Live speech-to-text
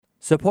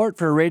Support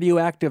for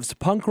Radioactive's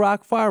Punk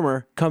Rock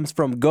Farmer comes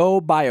from Go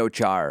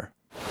Biochar.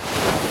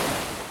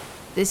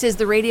 This is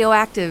the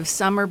Radioactive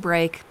Summer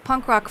Break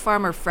Punk Rock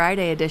Farmer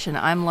Friday edition.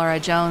 I'm Laura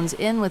Jones,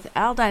 in with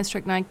Aldine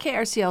Strychnine,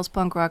 KRCL's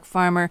Punk Rock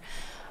Farmer.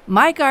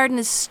 My garden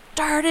has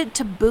started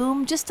to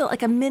boom, just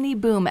like a mini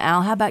boom.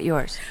 Al, how about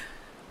yours?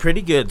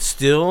 Pretty good.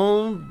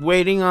 Still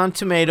waiting on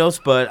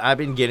tomatoes, but I've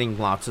been getting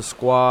lots of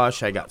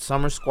squash. I got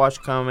summer squash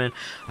coming.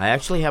 I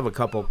actually have a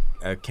couple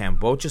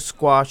kombucha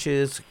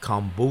squashes.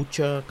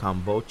 Kombucha.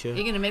 You're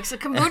going to mix a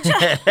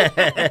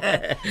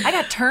kombucha? I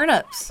got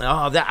turnips.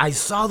 Oh, I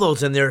saw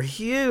those, and they're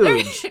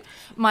huge.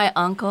 My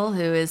uncle,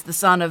 who is the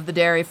son of the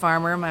dairy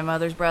farmer, my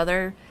mother's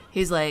brother,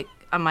 he's like,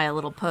 on my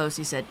little post,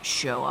 he said,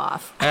 show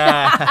off.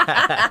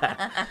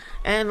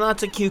 And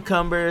lots of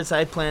cucumbers.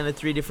 I planted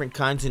 3 different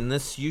kinds, and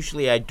this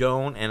usually I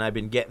don't, and I've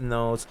been getting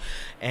those.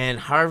 And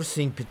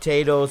harvesting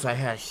potatoes. I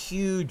had a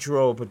huge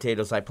row of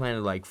potatoes. I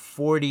planted like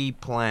 40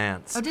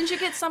 plants. Oh, didn't you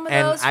get some of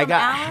those from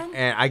Alan?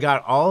 And I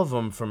got all of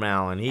them from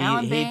Alan.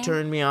 He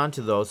turned me on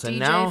to those. And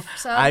now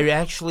I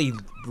actually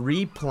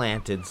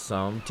replanted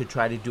some to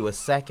try to do a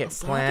second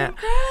plant.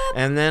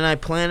 And then I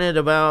planted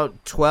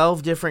about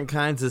 12 different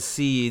kinds of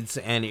seeds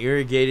and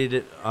irrigated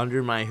it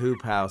under my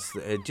hoop house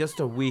just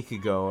a week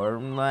ago, or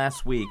last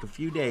week, a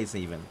few days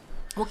even.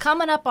 Well,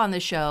 coming up on the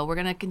show, we're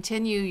going to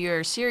continue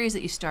your series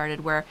that you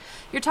started where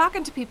you're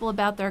talking to people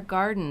about their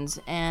gardens.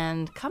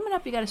 And coming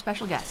up, you got a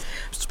special guest.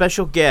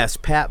 Special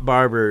guest, Pat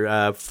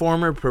Barber,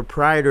 former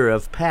proprietor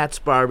of Pat's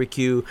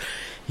Barbecue.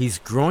 He's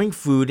growing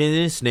food in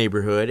his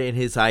neighborhood, and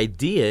his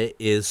idea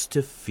is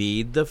to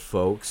feed the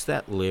folks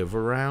that live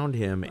around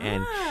him.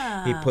 And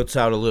he puts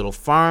out a little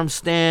farm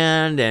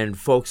stand, and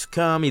folks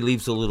come. He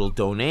leaves a little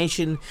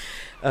donation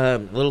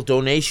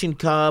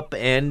cup,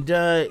 and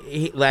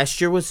last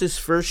year was his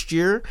first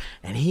year,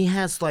 and he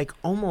has like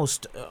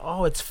almost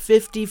it's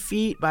 50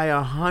 feet by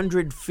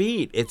 100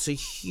 feet. It's a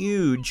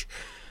huge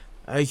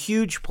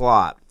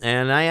plot.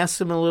 And I asked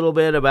him a little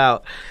bit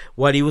about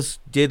what he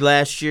did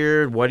last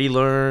year, what he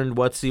learned,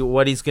 what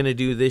he's going to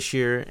do this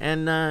year,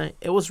 and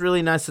it was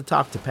really nice to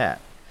talk to Pat.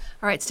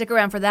 All right, stick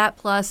around for that.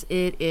 Plus,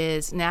 it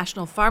is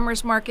National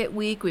Farmers Market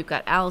Week. We've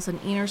got Allison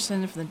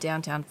Enerson from the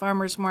Downtown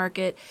Farmers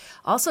Market.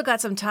 Also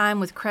got some time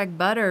with Craig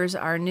Butters,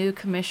 our new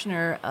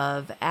Commissioner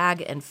of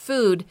Ag and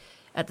Food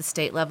at the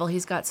state level.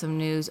 He's got some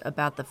news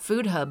about the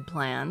Food Hub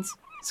plans.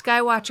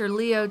 Skywatcher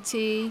Leo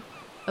T.,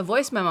 a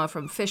voice memo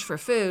from Fish for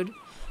Food.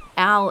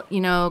 Al,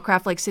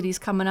 Craft Lake City's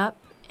coming up,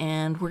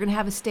 and we're going to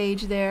have a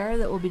stage there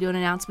that we'll be doing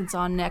announcements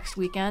on next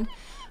weekend.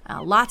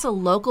 Lots of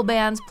local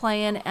bands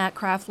playing at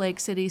Craft Lake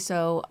City,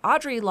 so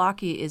Audrey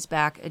Lockey is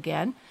back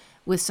again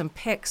with some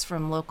picks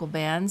from local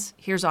bands.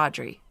 Here's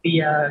Audrey.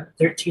 The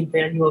 13th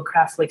annual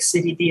Craft Lake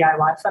City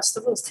DIY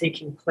Festival is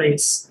taking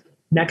place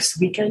next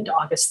weekend,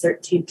 August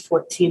 13th,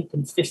 14th,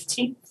 and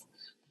 15th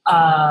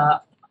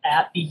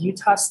at the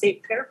Utah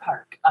State Fair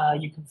Park.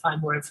 You can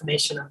find more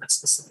information on the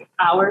specific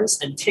hours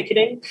and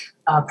ticketing,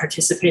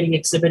 participating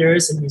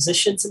exhibitors and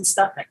musicians and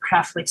stuff at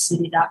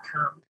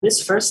craftlakecity.com.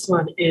 This first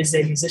one is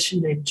a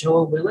musician named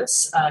Joel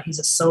Willis. He's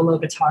a solo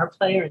guitar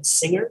player and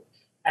singer,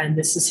 and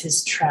this is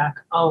his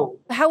track, Oh.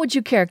 How would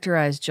you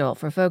characterize Joel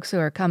for folks who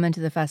are coming to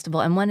the festival,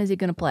 and when is he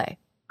going to play?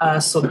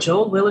 So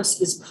Joel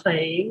Willis is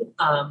playing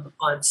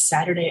on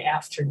Saturday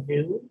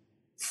afternoon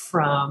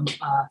from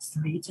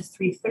 3 to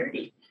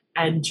 3:30.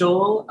 And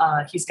Joel,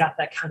 he's got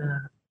that kind of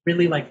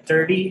really like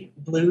dirty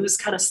blues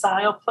kind of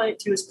style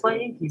to his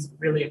playing. He's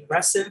really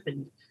aggressive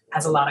and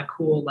has a lot of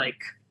cool,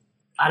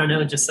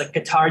 just like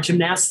guitar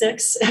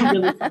gymnastics and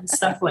really fun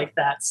stuff like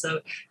that.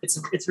 So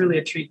it's really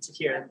a treat to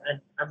hear,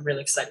 and I'm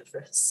really excited for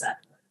his set.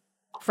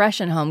 Fresh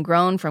and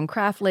homegrown from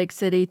Craft Lake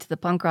City to the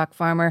punk rock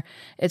farmer,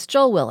 it's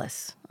Joel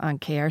Willis on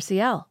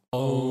KRCL.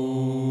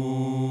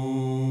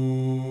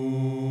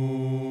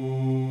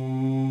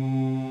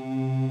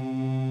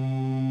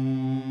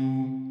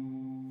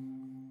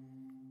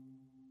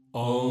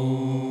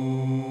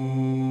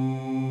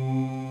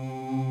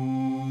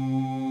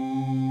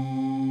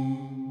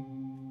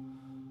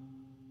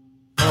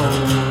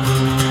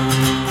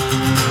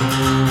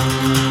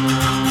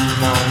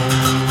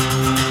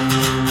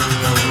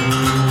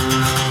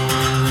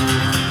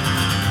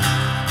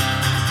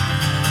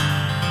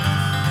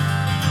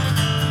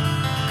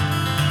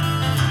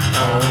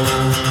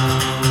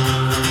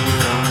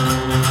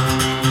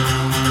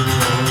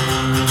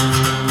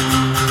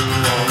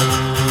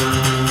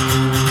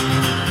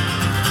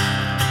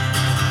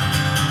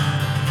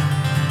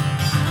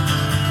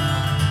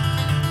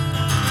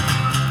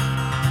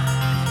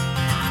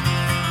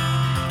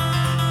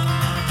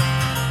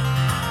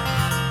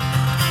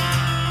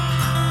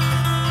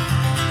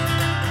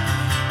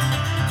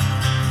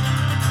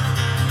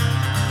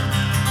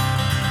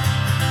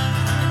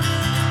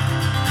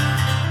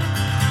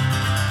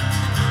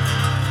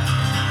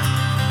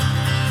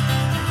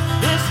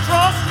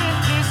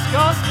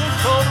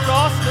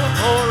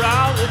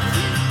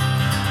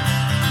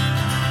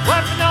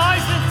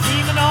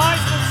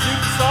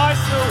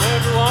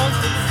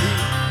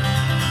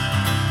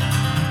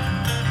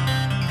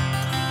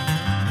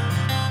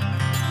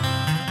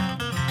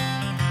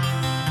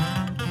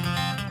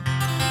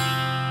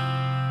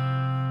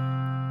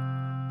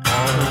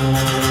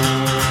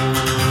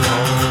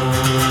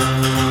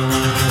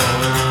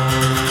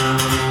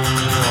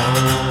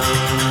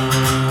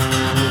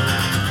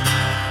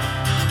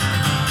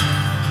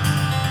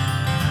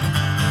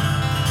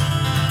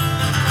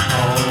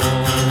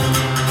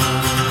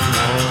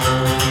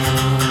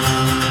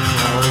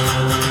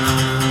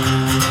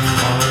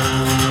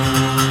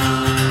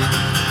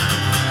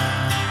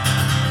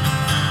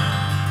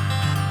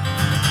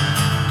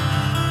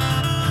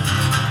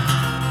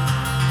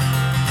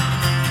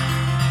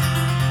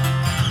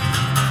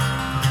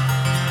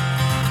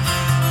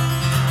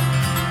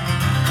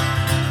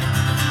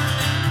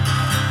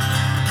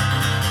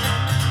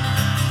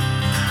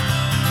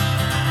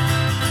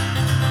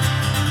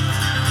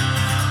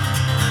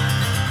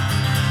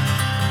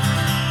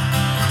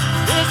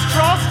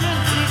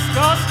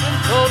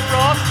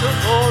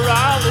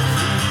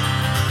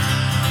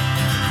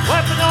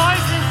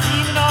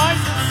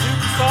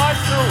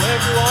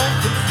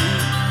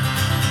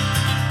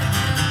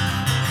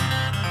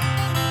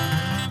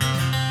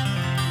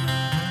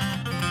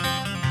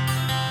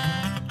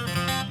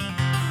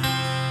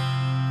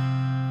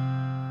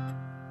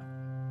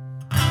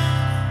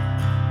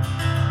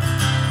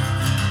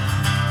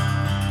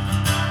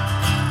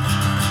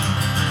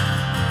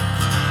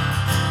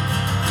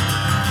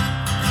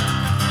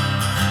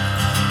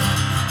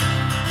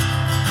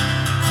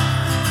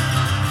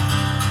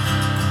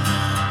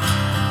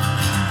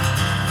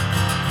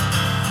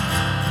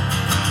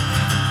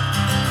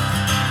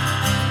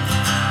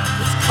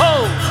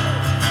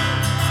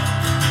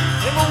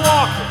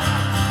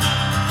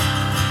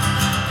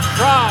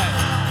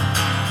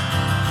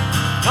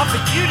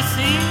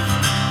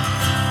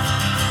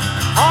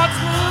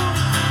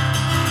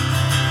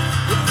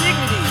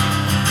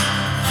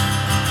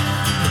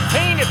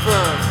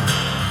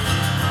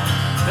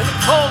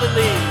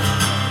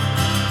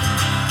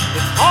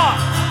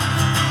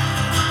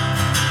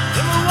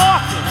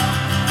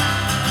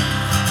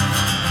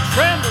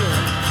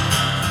 trembling,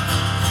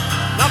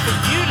 not for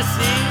you to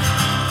see.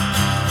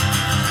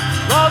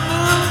 Love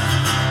moves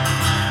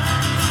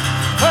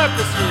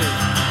purposely.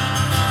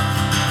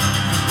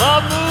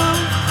 Love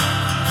moves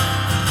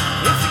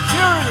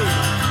insecurity.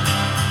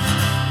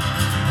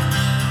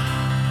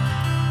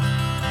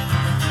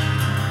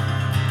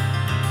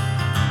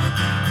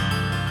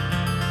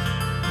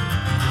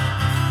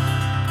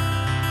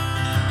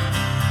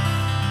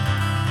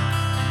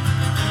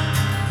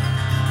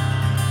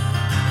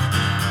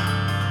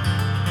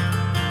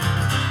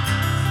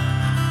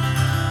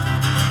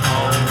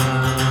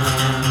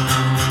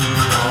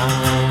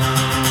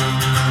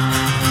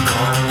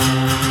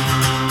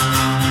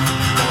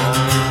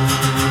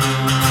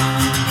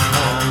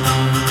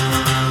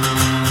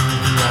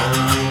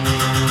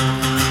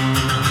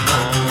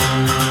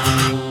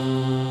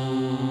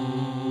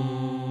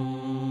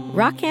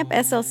 Rock Camp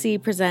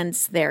SLC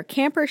presents their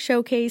Camper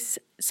Showcase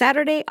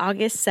Saturday,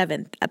 August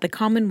 7th at the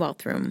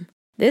Commonwealth Room.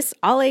 This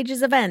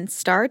all-ages event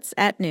starts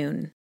at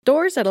noon.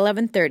 Doors at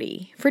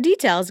 11:30. For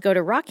details, go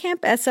to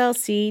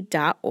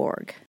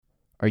rockcampslc.org.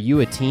 Are you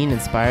a teen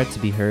inspired to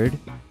be heard?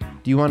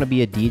 Do you want to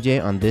be a DJ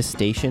on this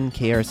station,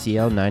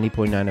 KRCL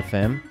 90.9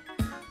 FM?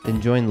 Then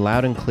join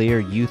Loud and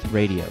Clear Youth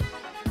Radio.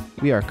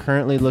 We are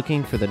currently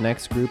looking for the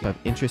next group of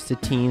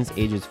interested teens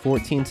ages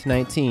 14 to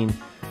 19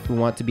 who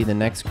want to be the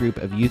next group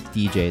of youth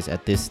DJs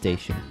at this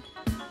station.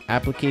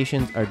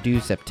 Applications are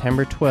due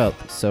September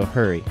 12th, so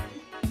hurry.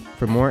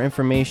 For more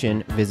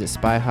information, visit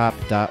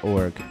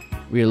spyhop.org.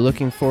 We are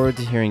looking forward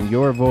to hearing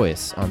your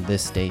voice on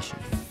this station.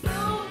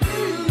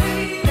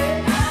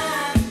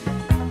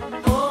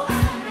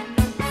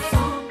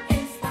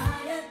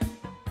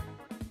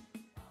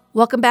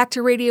 Welcome back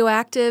to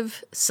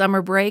Radioactive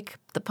Summer Break,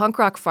 the Punk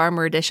Rock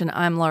Farmer Edition.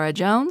 I'm Laura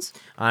Jones.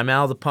 I'm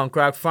Al, the Punk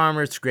Rock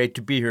Farmer. It's great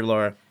to be here,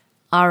 Laura.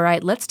 All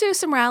right, let's do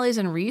some rallies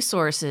and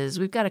resources.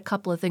 We've got a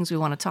couple of things we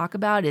want to talk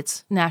about.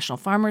 It's National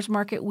Farmers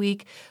Market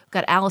Week. We've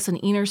got Allison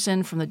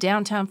Enerson from the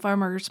Downtown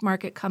Farmers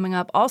Market coming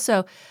up.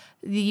 Also,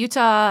 the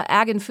Utah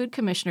Ag and Food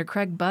Commissioner,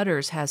 Craig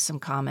Butters, has some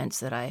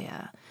comments that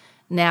I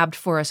nabbed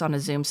for us on a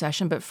Zoom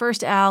session. But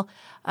first, Al,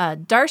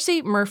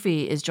 Darcy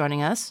Murphy is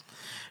joining us.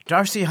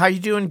 Darcy, how you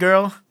doing,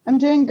 girl? I'm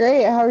doing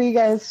great. How are you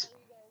guys?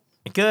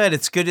 Good.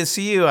 It's good to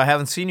see you. I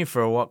haven't seen you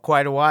for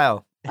quite a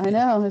while. I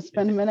know. It's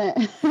been a minute.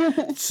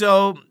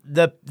 So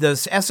the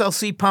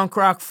SLC Punk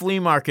Rock Flea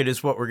Market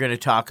is what we're going to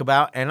talk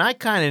about, and I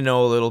kind of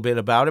know a little bit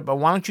about it, but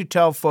why don't you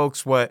tell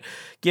folks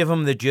give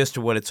them the gist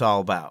of what it's all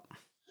about?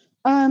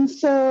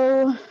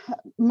 So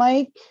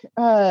Mike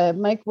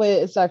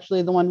Witt is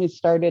actually the one who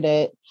started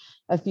it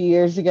a few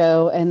years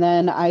ago, and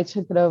then I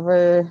took it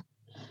over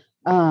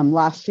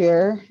last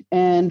year,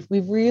 and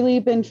we've really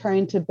been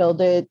trying to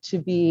build it to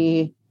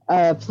be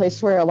a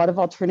place where a lot of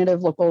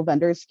alternative local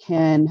vendors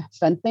can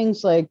send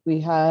things. Like we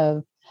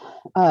have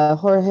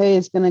Jorge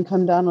is going to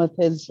come down with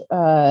his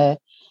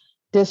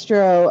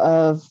distro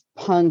of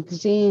punk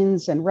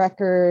zines and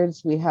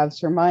records. We have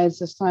Surmise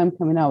this time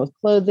coming out with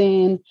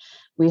clothing.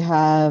 We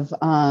have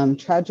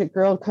Tragic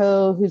Girl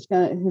Co., who's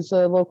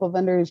a local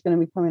vendor who's going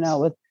to be coming out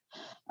with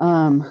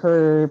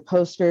her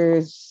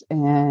posters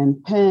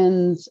and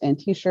pens and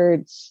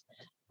T-shirts,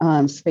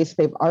 Space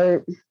Babe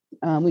art.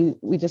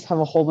 We just have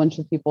a whole bunch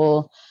of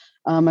people.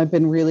 I've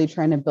been really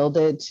trying to build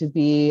it to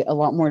be a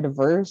lot more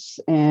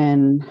diverse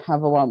and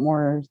have a lot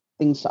more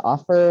things to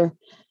offer.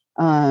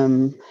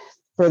 For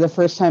the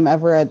first time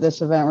ever at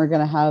this event, we're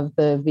going to have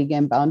the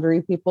vegan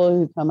boundary people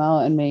who come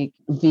out and make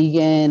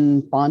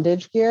vegan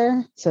bondage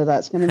gear. So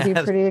that's going to be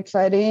pretty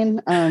exciting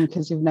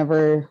because we've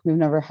never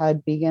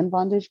had vegan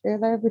bondage gear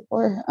there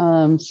before.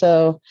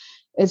 So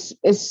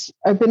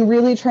I've been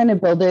really trying to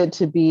build it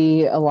to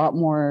be a lot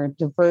more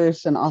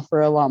diverse and offer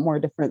a lot more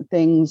different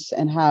things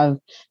and have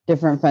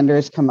different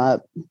vendors come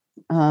up.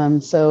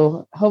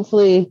 So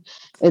hopefully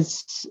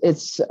it's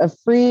a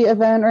free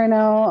event right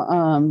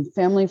now,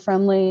 family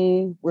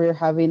friendly. We're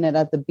having it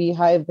at the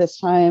Beehive this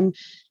time,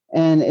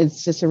 and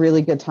it's just a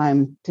really good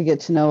time to get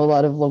to know a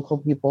lot of local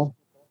people.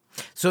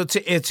 So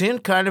it's in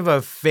kind of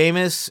a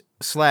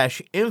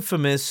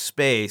famous/infamous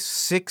space,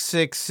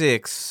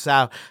 666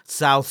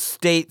 South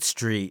State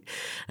Street.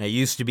 It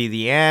used to be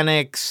the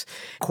Annex,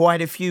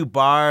 quite a few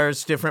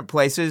bars, different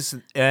places,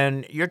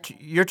 and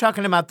you're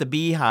talking about the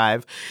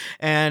Beehive.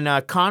 And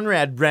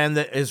Conrad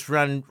runs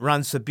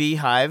the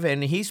Beehive,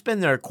 and he's been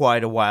there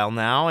quite a while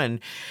now.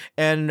 And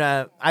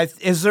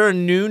is there a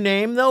new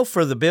name though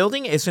for the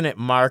building? Isn't it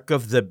Mark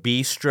of the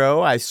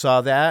Bistro? I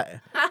saw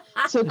that.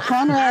 So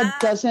Conrad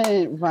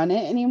doesn't run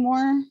it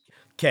anymore.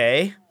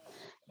 Okay.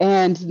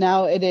 And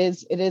now it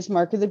is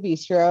Mark of the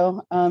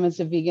Bistro. It's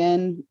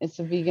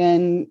a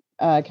vegan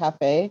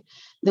cafe.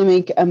 They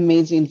make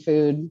amazing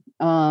food.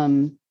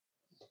 And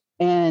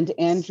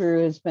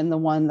Andrew has been the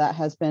one that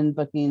has been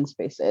booking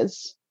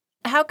spaces.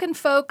 How can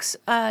folks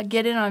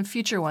get in on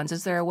future ones?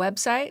 Is there a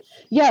website?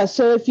 Yeah.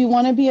 So if you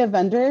want to be a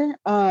vendor,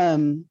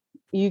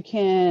 you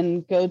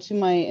can go to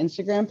my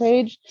Instagram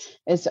page.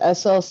 It's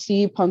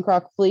SLC Punk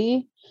Rock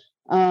Flea.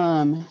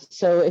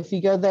 So if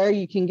you go there,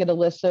 you can get a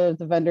list of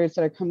the vendors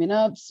that are coming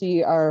up,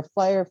 see our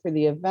flyer for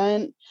the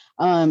event,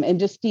 and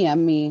just DM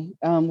me.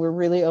 We're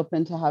really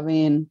open to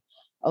having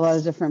a lot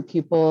of different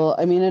people.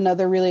 I mean,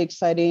 another really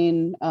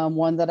exciting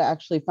one that I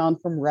actually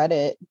found from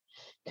Reddit,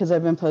 because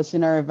I've been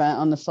posting our event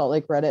on the Salt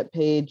Lake Reddit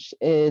page,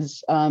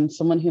 is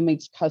someone who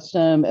makes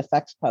custom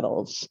effects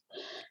pedals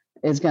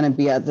is going to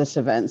be at this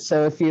event.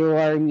 So if you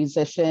are a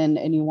musician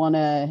and you want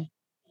to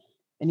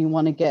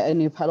get a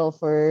new pedal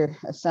for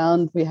a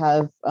sound, we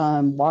have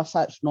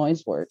Wasatch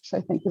Noise Works,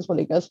 I think is what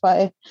he goes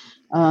by,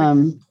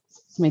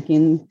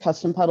 making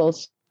custom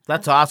pedals.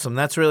 That's awesome.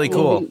 That's really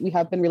cool. We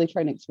have been really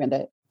trying to expand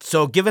it.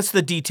 So give us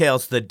the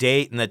details, the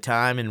date and the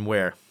time and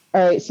where.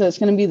 All right, so it's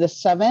going to be the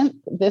 7th,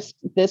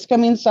 this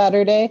coming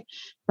Saturday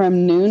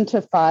from noon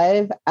to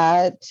 5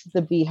 at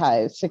the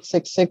Beehive,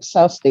 666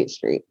 South State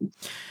Street.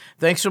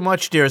 Thanks so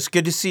much, dear. It's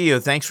good to see you.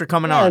 Thanks for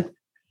coming on.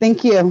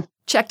 Thank you.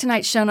 Check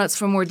tonight's show notes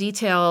for more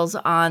details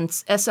on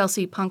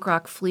SLC Punk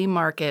Rock Flea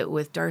Market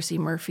with Darcy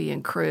Murphy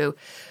and crew.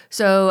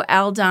 So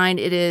Aldine,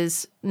 it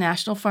is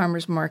National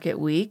Farmers Market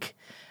Week.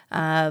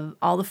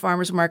 All the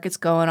farmers markets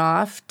going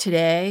off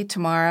today,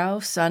 tomorrow,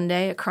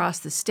 Sunday across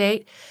the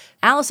state.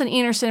 Allison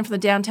Enerson from the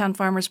Downtown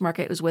Farmers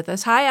Market was with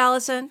us. Hi,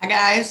 Allison. Hi,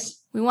 guys.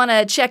 We want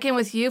to check in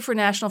with you for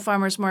National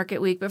Farmers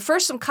Market Week. But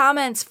first, some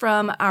comments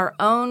from our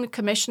own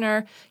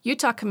commissioner,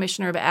 Utah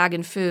Commissioner of Ag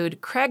and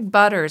Food, Craig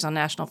Butters, on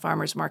National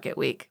Farmers Market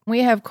Week. We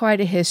have quite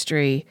a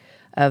history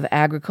of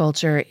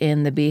agriculture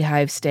in the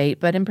Beehive State,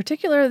 but in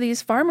particular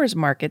these farmers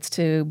markets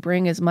to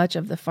bring as much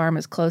of the farm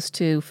as close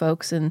to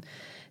folks in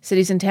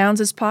cities and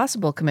towns as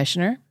possible,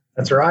 Commissioner.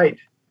 That's right.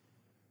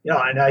 Yeah,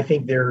 and I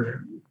think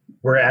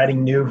we're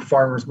adding new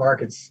farmers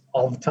markets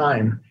all the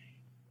time.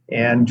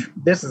 And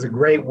this is a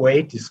great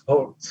way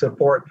to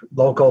support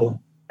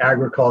local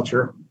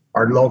agriculture,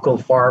 our local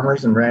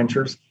farmers and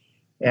ranchers.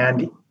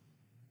 And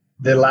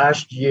the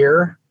last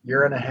year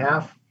and a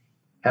half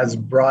has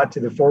brought to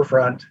the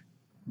forefront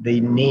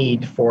the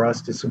need for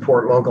us to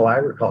support local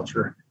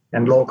agriculture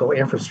and local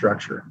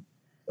infrastructure.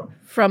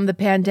 From the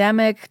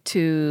pandemic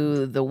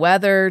to the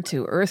weather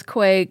to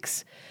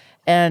earthquakes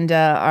and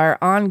our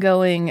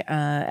ongoing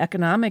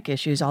economic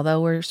issues, although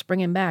we're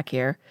springing back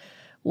here,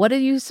 what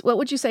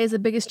would you say is the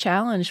biggest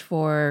challenge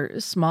for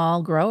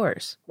small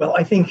growers? Well,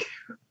 I think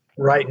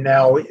right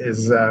now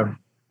is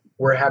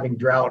we're having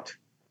drought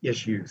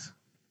issues.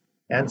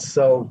 And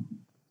so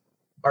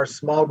our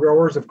small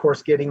growers, of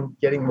course, getting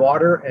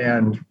water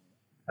and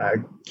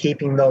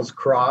keeping those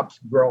crops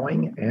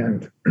growing.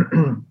 And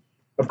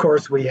of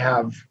course, we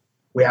have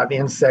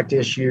insect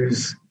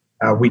issues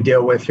we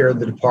deal with here at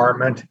the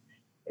department,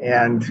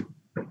 and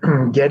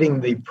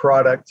getting the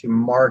product to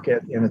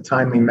market in a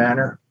timely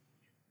manner.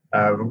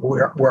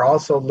 We're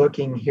also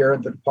looking here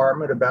at the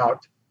department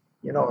about,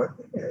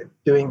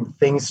 doing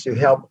things to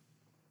help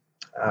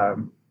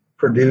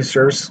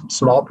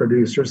small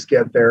producers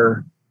get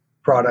their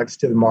products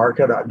to the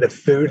market. The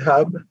food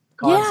hub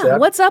concept. Yeah,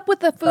 what's up with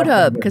the food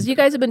hub? Because you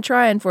guys have been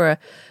trying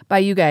by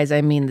you guys,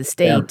 I mean the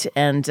state,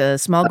 and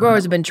small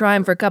growers have been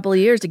trying for a couple of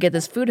years to get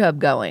this food hub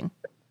going.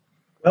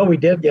 Well, we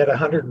did get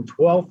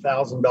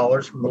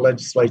 $112,000 from the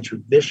legislature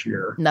this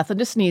year. Nothing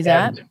to sneeze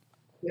at.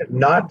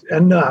 Not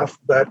enough,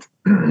 but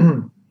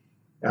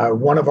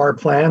one of our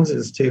plans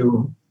is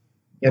to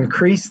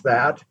increase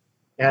that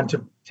and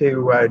to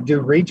do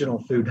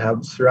regional food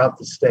hubs throughout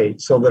the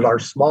state so that our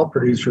small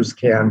producers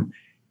can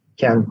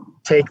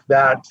take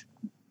that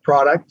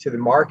product to the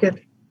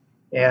market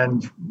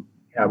and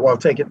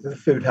take it to the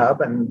food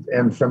hub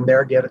and from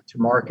there get it to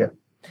market.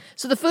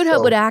 So the food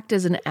hub would act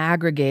as an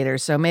aggregator.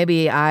 So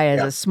maybe I,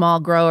 as a small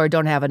grower,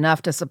 don't have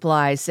enough to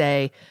supply,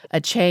 say,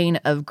 a chain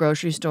of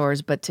grocery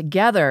stores, but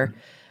together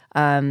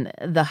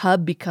the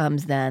hub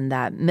becomes then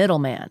that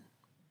middleman.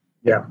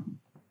 Yeah,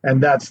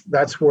 and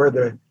that's where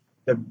the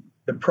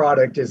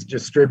product is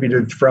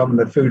distributed from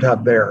the food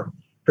hub there.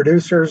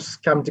 Producers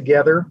come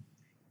together,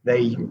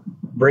 they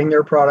bring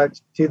their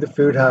product to the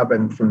food hub,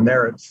 and from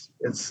there it's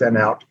sent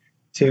out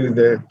to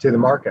the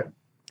market.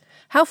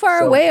 How far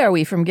away are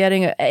we from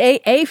getting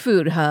a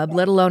food hub,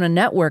 let alone a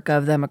network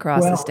of them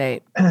across the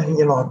state?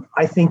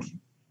 I think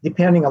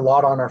depending a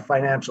lot on our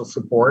financial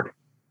support,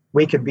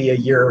 we could be a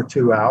year or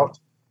two out,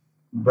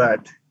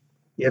 but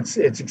it's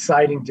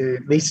exciting to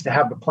at least to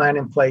have the plan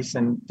in place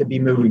and to be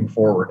moving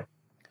forward.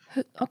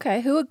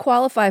 Okay, who would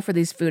qualify for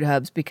these food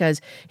hubs?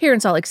 Because here in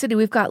Salt Lake City,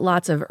 we've got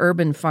lots of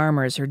urban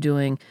farmers who are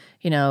doing,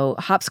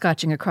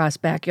 hopscotching across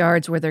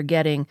backyards where they're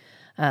getting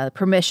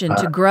permission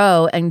to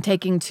grow and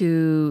taking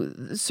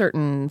to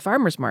certain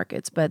farmers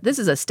markets. But this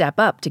is a step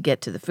up to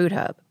get to the food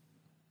hub.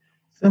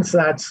 Since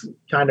that's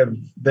kind of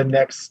the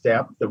next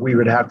step that we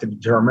would have to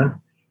determine,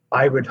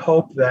 I would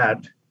hope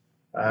that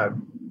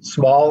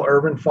small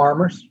urban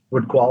farmers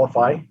would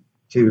qualify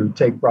to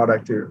take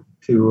product to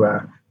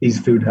these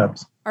food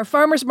hubs. Our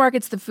farmers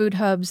markets, the food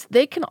hubs,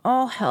 they can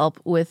all help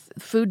with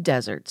food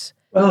deserts.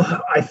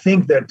 Well, I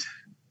think that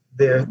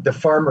the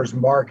farmers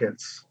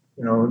markets,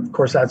 of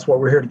course, that's what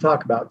we're here to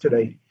talk about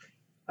today.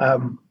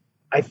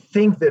 I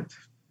think that,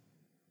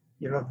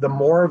 the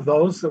more of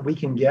those that we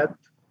can get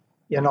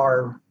in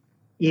our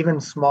even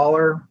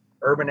smaller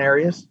urban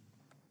areas,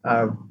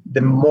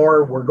 the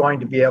more we're going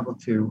to be able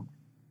to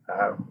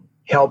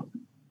help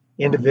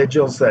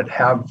individuals that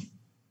have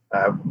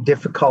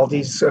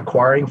difficulties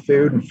acquiring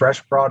food and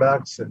fresh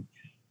products and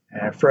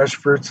fresh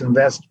fruits and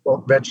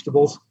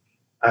vegetables.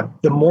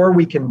 The more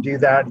we can do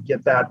that,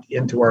 get that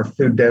into our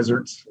food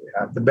deserts,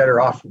 the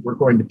better off we're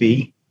going to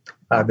be,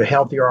 the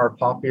healthier our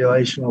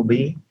population will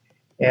be.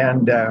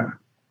 And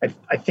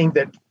I think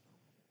that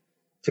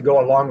to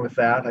go along with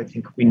that, I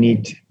think we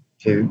need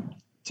to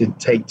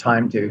take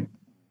time to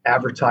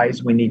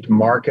advertise. We need to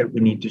market. We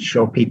need to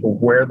show people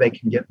where they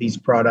can get these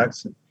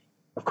products. And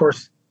of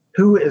course,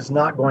 who is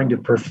not going to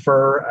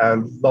prefer a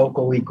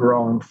locally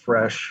grown,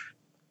 fresh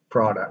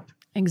product?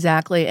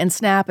 Exactly. And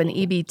SNAP and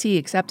EBT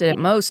accepted at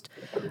most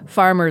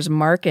farmers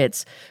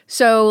markets.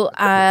 So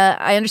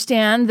I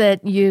understand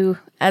that you,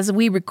 as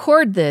we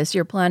record this,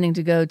 you're planning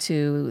to go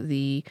to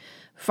the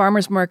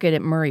farmers market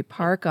at Murray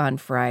Park on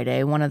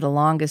Friday, one of the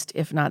longest,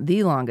 if not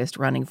the longest,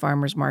 running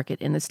farmers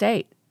market in the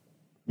state.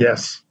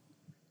 Yes.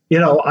 You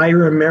know, I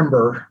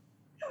remember,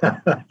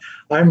 I'm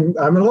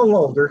a little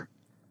older,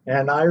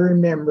 and I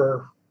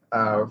remember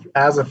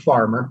as a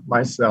farmer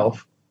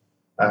myself,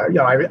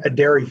 I'm a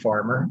dairy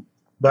farmer,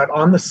 but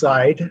on the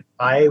side,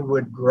 I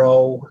would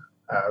grow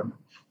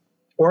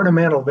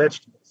ornamental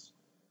vegetables.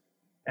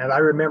 And I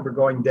remember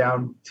going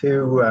down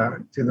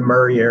to the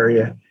Murray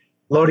area,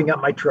 loading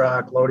up my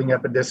truck, loading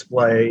up a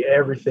display,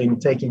 everything,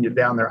 taking it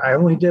down there. I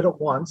only did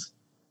it once,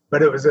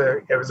 but it was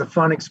a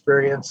fun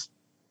experience.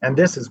 And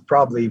this has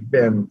probably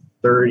been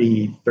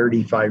 30,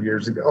 35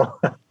 years ago.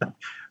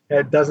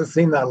 It doesn't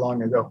seem that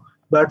long ago.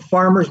 But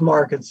farmers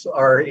markets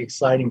are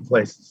exciting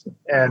places,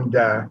 and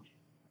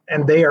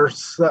they're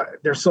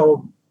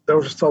so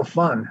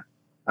fun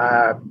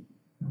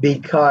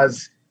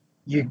because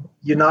you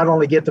not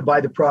only get to buy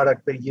the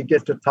product, but you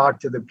get to talk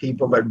to the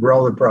people that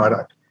grow the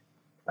product.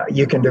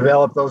 You can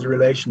develop those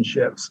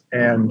relationships,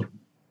 and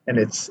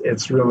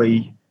it's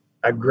really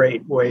a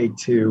great way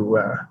to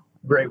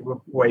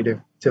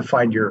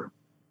find your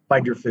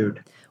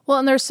food. Well,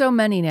 and there's so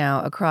many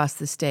now across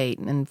the state.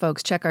 And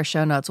folks, check our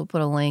show notes. We'll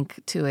put a link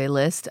to a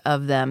list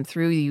of them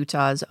through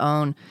Utah's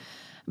own.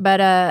 But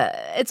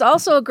it's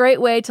also a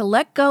great way to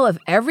let go of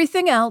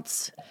everything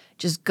else.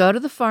 Just go to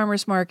the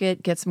farmer's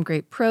market, get some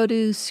great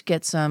produce,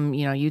 get some,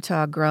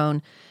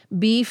 Utah-grown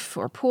beef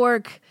or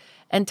pork,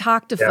 and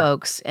talk to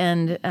folks.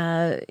 And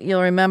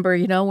you'll remember,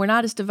 we're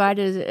not as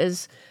divided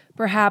as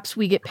perhaps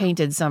we get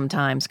painted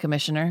sometimes,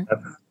 Commissioner.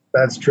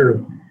 That's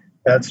true.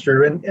 That's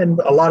true. And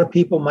a lot of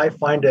people might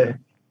find a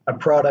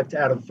product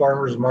at a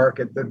farmer's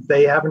market that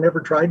they haven't ever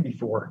tried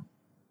before.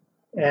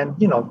 And,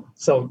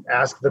 so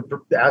ask the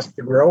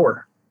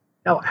grower,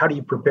 how do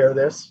you prepare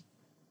this?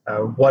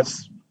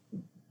 What's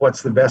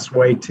the best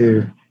way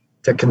to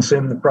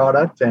consume the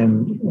product?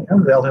 And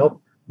they'll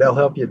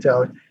help you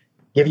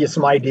give you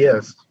some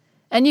ideas.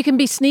 And you can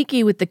be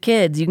sneaky with the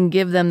kids. You can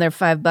give them their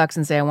 $5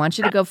 and say, I want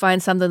you to go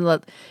find something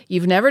that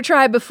you've never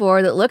tried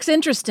before that looks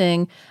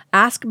interesting.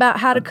 Ask about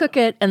how to cook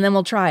it, and then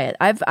we'll try it.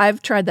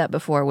 I've tried that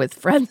before with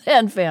friends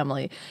and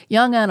family,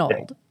 young and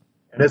old.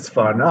 And it's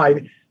fun.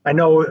 I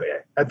know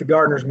at the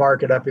Gardener's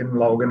Market up in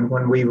Logan,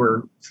 when we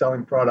were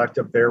selling product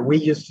up there, we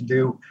used to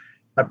do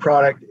a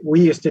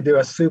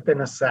soup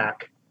in a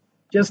sack.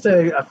 Just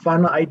a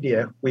fun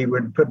idea. We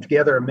would put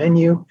together a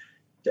menu.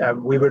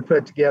 We would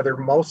put together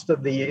most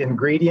of the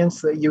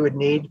ingredients that you would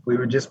need. We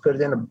would just put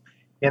it in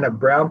a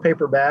brown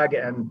paper bag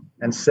and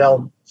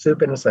sell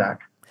soup in a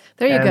sack.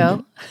 There you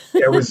go.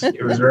 it was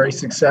very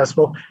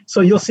successful.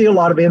 So you'll see a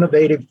lot of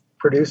innovative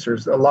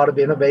producers, a lot of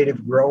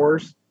innovative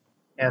growers,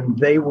 and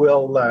they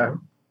will.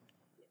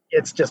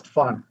 It's just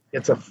fun.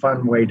 It's a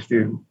fun way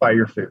to buy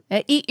your food.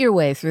 Eat your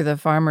way through the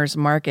farmer's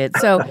market.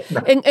 So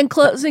in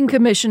closing,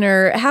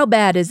 Commissioner, how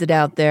bad is it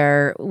out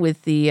there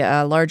with the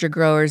larger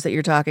growers that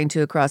you're talking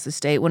to across the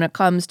state when it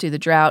comes to the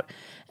drought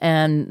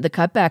and the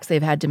cutbacks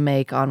they've had to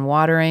make on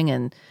watering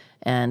and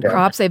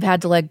crops they've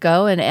had to let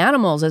go and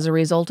animals as a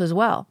result as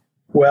well?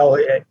 Well,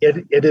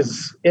 it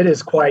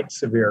is quite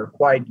severe,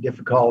 quite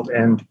difficult.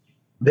 And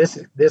this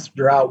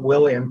drought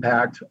will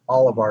impact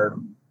all of our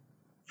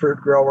fruit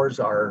growers,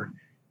 our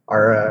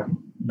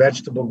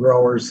vegetable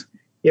growers,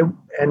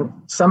 and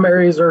some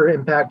areas are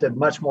impacted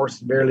much more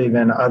severely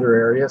than other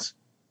areas.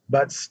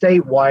 But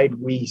statewide,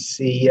 we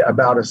see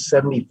about a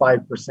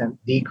 75%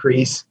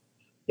 decrease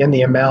in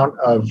the amount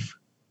of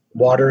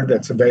water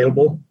that's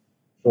available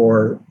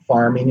for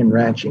farming and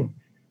ranching.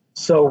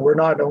 So we're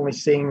not only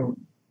seeing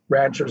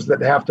ranchers that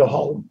have to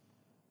haul,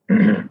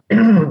 have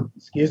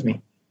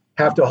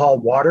to haul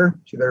water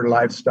to their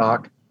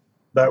livestock,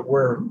 but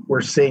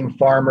we're seeing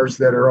farmers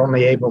that are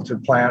only able to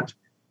plant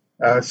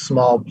a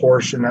small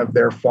portion of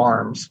their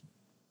farms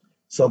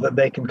so that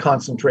they can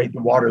concentrate the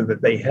water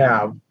that they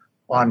have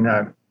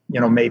on,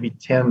 maybe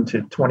 10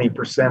 to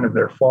 20% of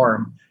their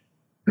farm.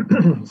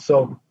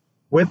 So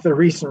with the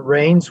recent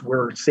rains,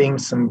 we're seeing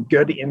some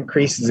good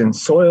increases in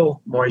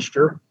soil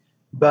moisture,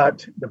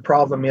 but the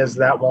problem is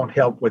that won't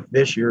help with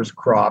this year's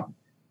crop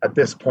at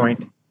this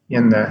point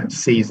in the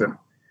season.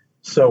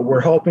 So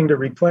we're hoping to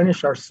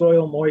replenish our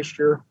soil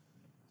moisture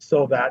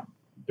so that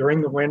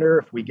during the winter,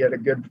 if we get a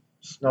good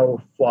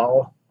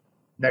snowfall,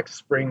 next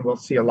spring we'll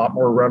see a lot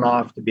more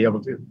runoff to be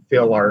able to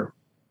fill our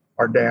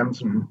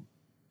dams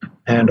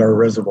and our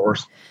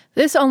reservoirs.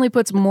 This only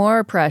puts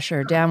more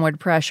pressure, downward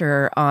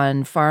pressure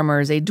on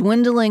farmers, a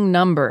dwindling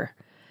number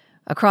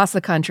across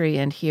the country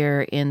and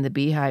here in the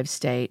Beehive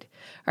State.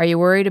 Are you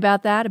worried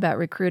about that, about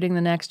recruiting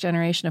the next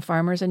generation of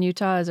farmers in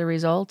Utah as a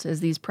result,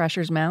 as these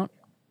pressures mount?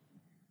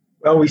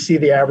 Well, we see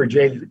the average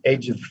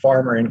age of the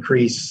farmer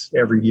increase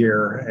every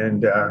year,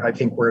 and I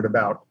think we're at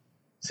about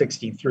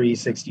 63,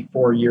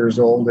 64 years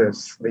old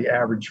as the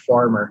average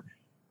farmer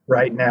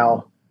right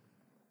now.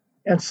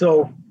 And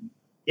so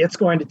it's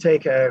going to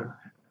take a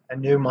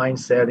new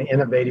mindset, an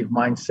innovative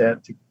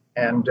mindset,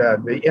 and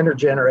the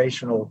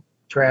intergenerational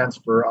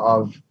transfer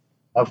of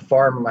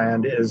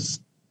farmland is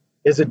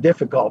a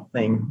difficult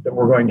thing that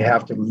we're going to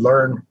have to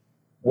learn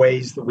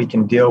ways that we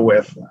can deal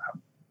with.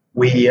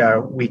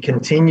 We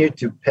continue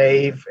to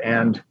pave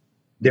and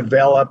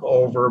develop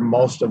over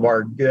most of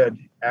our good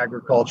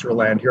agricultural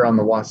land here on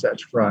the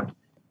Wasatch Front.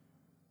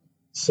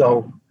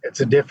 So it's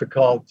a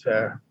difficult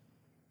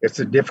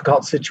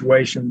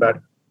situation, but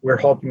we're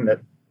hoping that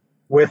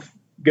with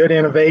good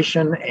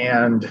innovation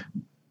and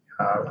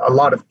a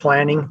lot of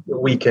planning,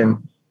 we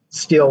can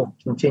still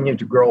continue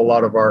to grow a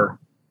lot of our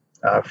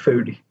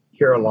food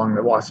here along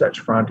the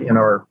Wasatch Front in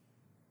our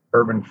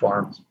urban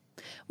farms.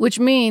 Which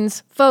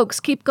means folks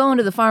keep going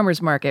to the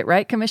farmers market,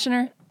 right,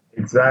 Commissioner?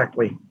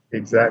 Exactly.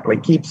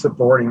 Keep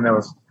supporting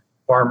those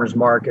farmers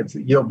markets.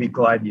 You'll be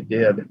glad you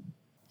did.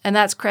 And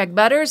that's Craig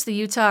Butters, the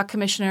Utah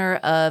Commissioner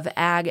of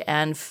Ag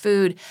and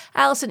Food.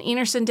 Allison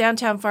Enerson,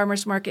 Downtown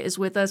Farmers Market, is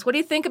with us. What do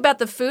you think about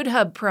the Food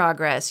Hub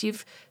progress?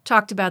 You've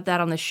talked about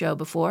that on the show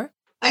before.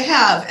 I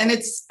have, and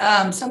it's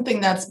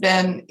something that's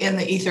been in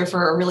the ether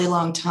for a really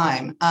long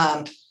time.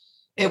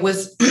 It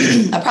was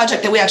a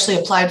project that we actually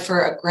applied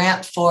for a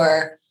grant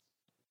for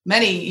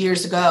many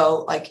years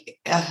ago, like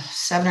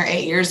 7 or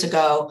 8 years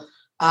ago.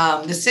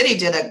 The city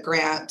did a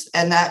grant,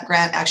 and that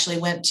grant actually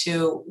went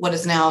to what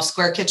is now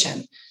Square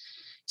Kitchen.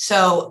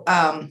 So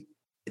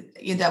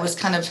that was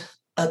kind of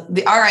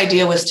our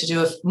idea was to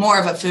do more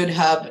of a food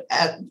hub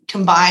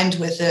combined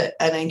with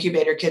an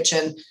incubator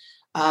kitchen.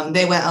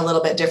 They went a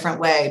little bit different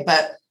way,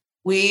 but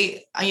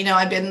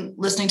I've been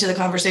listening to the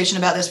conversation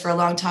about this for a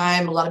long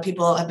time. A lot of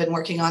people have been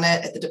working on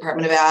it at the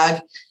Department of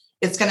Ag.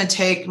 It's going to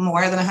take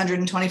more than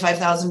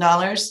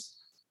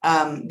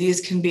 $125,000.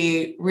 These can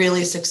be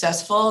really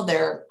successful.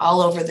 They're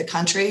all over the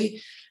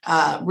country.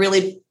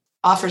 Really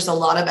offers a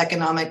lot of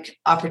economic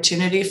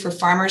opportunity for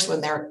farmers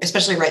when they're,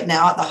 especially right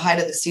now at the height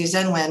of the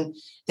season when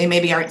they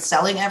maybe aren't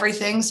selling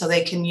everything. So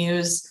they can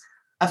use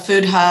a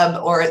food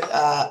hub or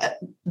that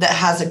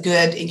has a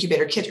good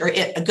incubator kitchen or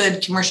a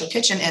good commercial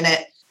kitchen in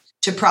it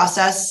to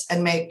process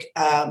and make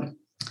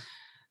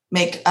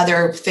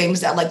other things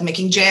that like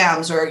making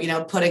jams or,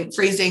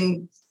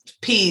 freezing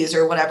peas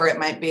or whatever it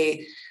might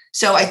be.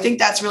 So I think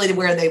that's really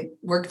where they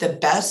work the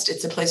best.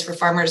 It's a place for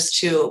farmers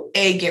to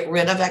get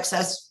rid of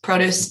excess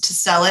produce to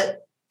sell it.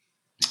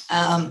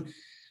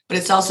 But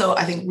it's also,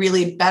 I think,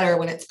 really better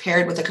when it's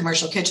paired with a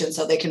commercial kitchen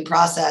so they can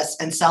process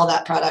and sell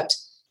that product,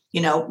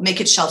 make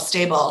it shelf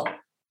stable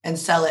and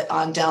sell it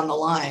on down the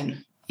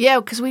line. Yeah,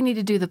 because we need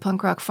to do the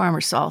punk rock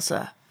farmer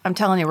salsa. I'm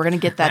telling you, we're going to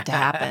get that to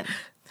happen.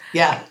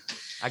 Yeah.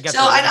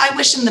 I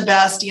wish them the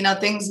best.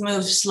 Things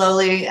move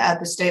slowly at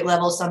the state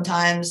level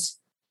sometimes.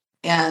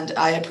 And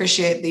I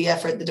appreciate the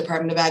effort the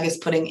Department of Ag is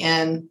putting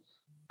in.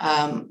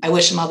 I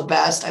wish them all the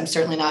best. I'm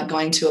certainly not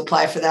going to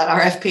apply for that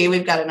RFP.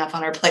 We've got enough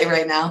on our plate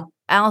right now.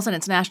 Allison,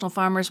 it's National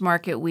Farmers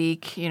Market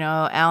Week.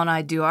 Al and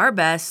I do our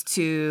best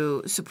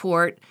to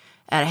support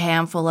at a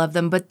handful of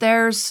them, but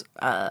there's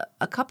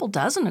a couple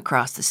dozen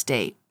across the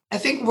state. I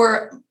think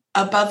we're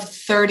above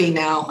 30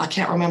 now. I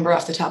can't remember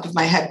off the top of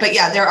my head. But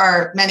yeah, there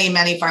are many,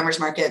 many farmers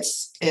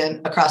markets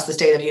across the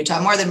state of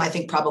Utah, more than I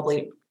think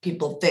probably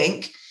people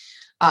think.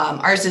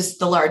 Ours is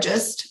the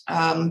largest,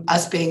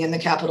 us being in the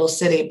capital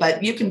city,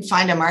 but you can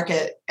find a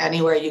market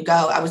anywhere you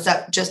go. I was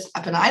just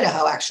up in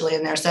Idaho, actually,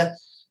 and there's a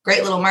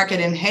great little market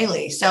in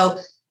Haley. So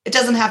it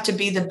doesn't have to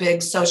be the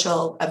big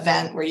social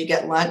event where you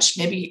get lunch.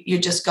 Maybe you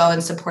just go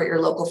and support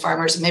your local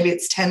farmers. Maybe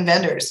it's 10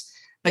 vendors,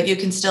 but you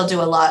can still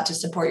do a lot to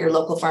support your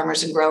local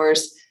farmers and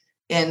growers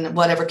in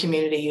whatever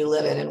community you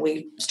live in. And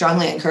we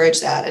strongly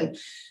encourage that. And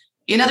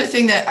another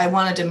thing that I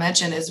wanted to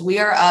mention is we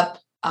are up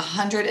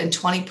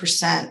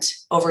 120%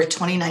 over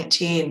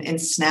 2019 in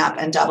SNAP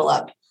and Double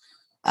Up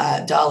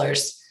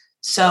dollars.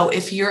 So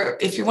if you're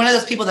one of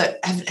those people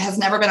that has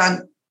never been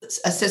on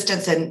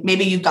assistance and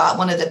maybe you got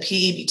one of the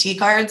PEBT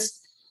cards,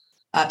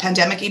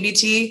 pandemic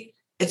EBT,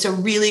 it's a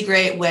really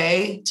great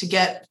way to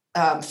get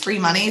free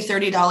money,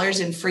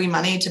 $30 in free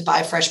money to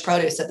buy fresh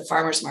produce at the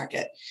farmer's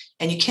market.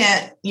 And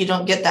you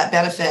don't get that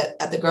benefit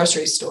at the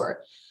grocery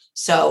store.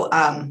 So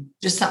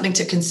just something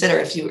to consider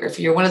if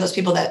you're one of those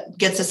people that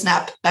gets a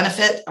SNAP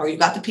benefit or you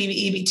got the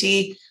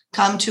PEBT,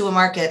 come to a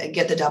market and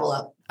get the Double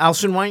Up.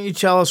 Allison, why don't you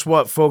tell us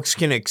what folks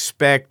can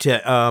expect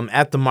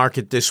at the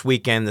market this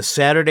weekend, the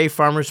Saturday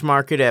Farmers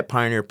Market at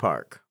Pioneer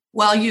Park?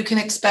 Well, you can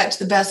expect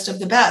the best of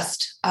the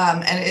best.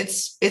 And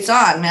it's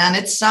on, man.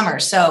 It's summer.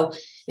 So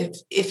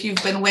if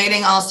you've been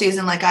waiting all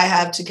season like I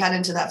have to cut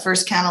into that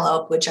first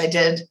cantaloupe, which I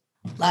did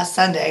last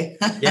Sunday.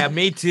 Yeah,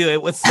 me too.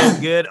 It was so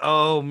good.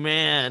 Oh,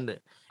 man.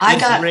 I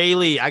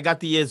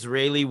got the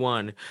Israeli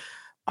one.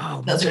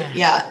 Oh, those are,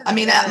 yeah. I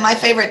mean, my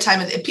favorite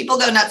time is people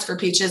go nuts for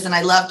peaches, and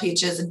I love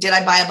peaches. Did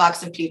I buy a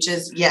box of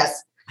peaches?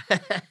 Yes.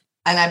 And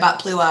I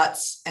bought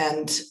pluots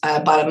and I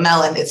bought a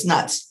melon. It's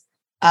nuts.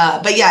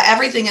 But yeah,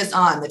 everything is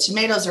on. The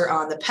tomatoes are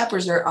on. The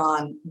peppers are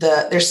on.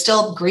 There's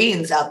still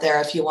greens out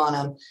there if you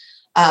want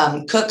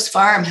them. Cook's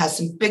Farm has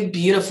some big,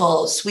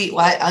 beautiful, sweet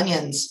white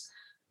onions.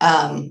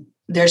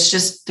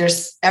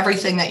 There's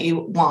everything that you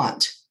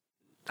want.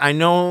 I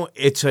know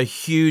it's a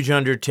huge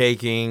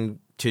undertaking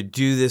to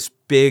do this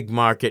big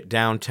market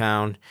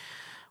downtown.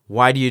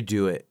 Why do you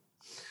do it?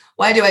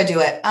 Why do I do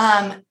it?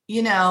 I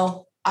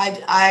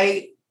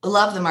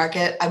love the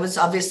market. I was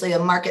obviously a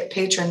market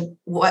patron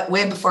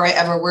way before I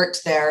ever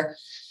worked there.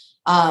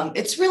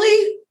 It's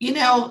really,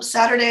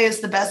 Saturday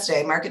is the best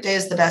day. Market day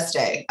is the best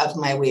day of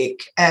my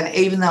week. And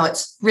even though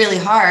it's really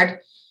hard,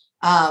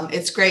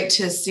 it's great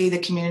to see the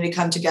community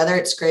come together.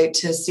 It's great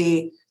to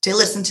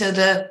listen to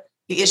the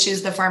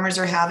issues the farmers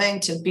are having,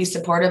 to be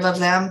supportive of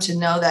them, to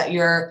know that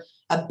you're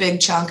a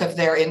big chunk of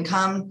their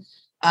income.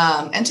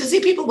 And to see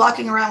people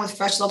walking around with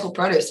fresh local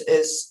produce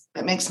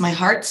it makes my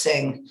heart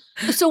sing.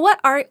 So what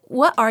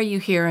are you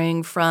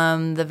hearing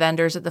from the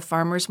vendors at the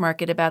farmers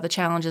market about the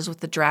challenges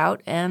with the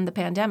drought and the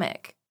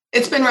pandemic?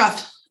 It's been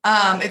rough.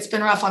 It's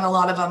been rough on a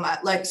lot of them.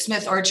 Like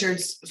Smith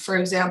Orchards, for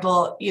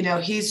example,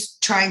 he's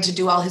trying to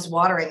do all his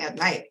watering at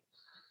night,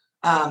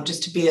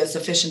 just to be as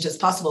efficient as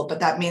possible.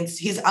 But that means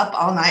he's up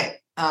all night.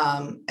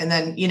 And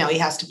then, he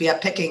has to be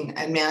up picking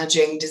and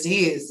managing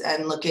disease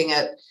and looking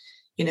at,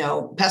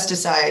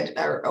 pesticide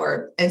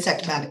or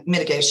insect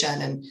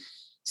mitigation. And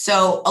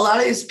so a lot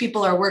of these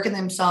people are working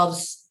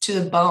themselves to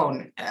the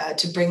bone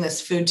to bring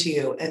this food to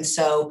you. And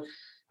so,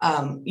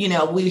 we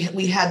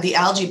had the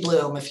algae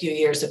bloom a few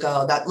years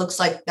ago. That looks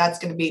like that's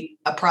going to be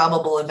a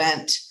probable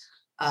event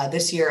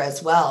this year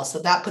as well. So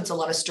that puts a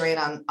lot of strain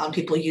on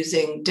people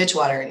using ditch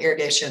water and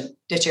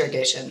ditch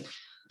irrigation,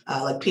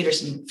 like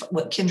Peterson,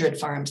 what Kindred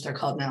Farms they're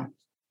called now.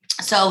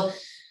 So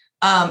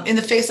in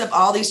the face of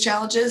all these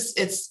challenges,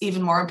 it's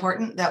even more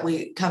important that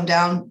we come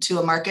down to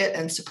a market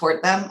and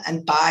support them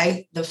and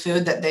buy the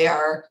food that they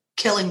are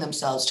killing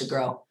themselves to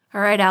grow. All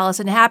right,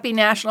 Allison, happy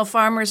National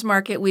Farmers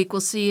Market Week. We'll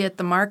see you at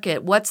the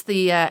market. What's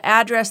the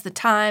address, the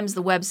times,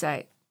 the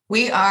website?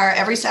 We are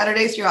every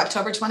Saturday through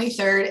October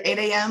 23rd, 8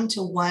 a.m.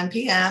 to 1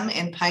 p.m.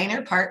 in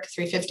Pioneer Park,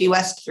 350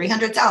 West,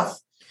 300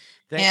 South.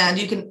 And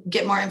you can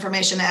get more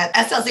information at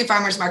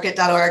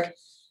slcfarmersmarket.org.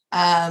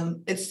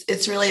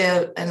 It's really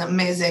an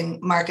amazing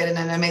market and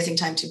an amazing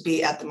time to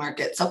be at the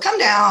market. So come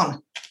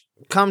down.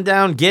 Come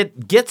down,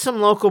 get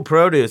some local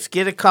produce,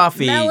 get a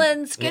coffee.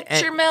 Melons,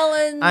 get your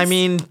melons. I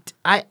mean,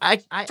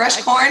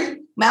 fresh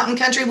corn. Mountain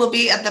Country will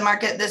be at the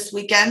market this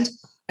weekend.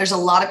 There's a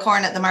lot of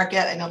corn at the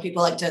market. I know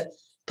people like to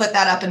put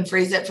that up and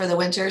freeze it for the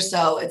winter,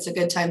 so it's a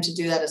good time to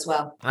do that as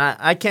well.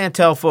 I can't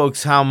tell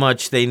folks how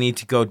much they need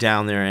to go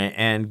down there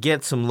and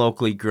get some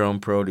locally grown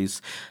produce.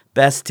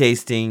 Best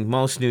tasting,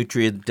 most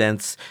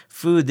nutrient-dense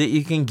food that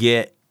you can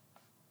get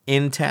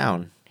in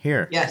town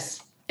here.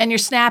 Yes. And your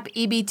SNAP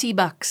EBT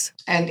bucks.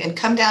 And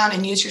come down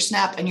and use your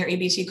SNAP and your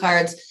EBT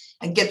cards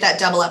and get that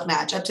double up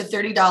match, up to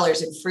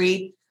 $30 in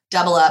free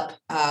double up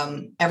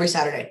every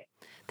Saturday.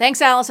 Thanks,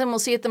 Allison. We'll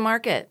see you at the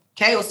market.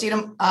 Okay, we'll see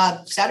you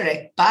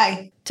Saturday.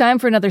 Bye. Time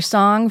for another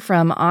song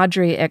from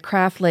Audrey at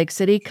Craft Lake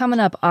City, coming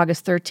up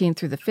August 13th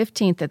through the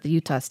 15th at the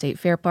Utah State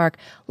Fair Park.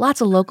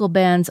 Lots of local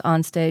bands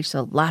on stage,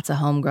 so lots of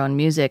homegrown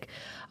music.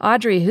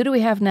 Audrey, who do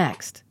we have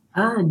next?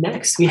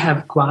 Next, we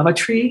have Guava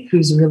Tree,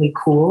 who's really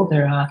cool.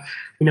 They're,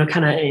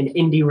 kind of an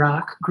indie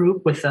rock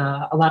group with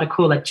a lot of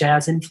cool like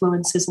jazz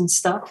influences and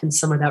stuff, and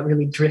some of that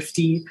really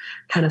drifty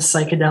kind of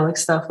psychedelic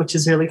stuff, which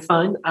is really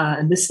fun.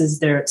 And this is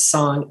their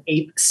song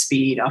Ape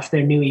Speed off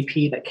their new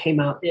EP that came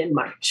out in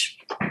March.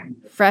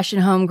 Fresh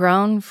and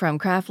homegrown from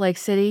Craft Lake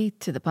City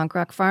to the Punk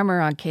Rock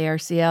Farmer on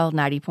KRCL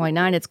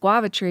 90.9. It's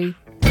Guava Tree.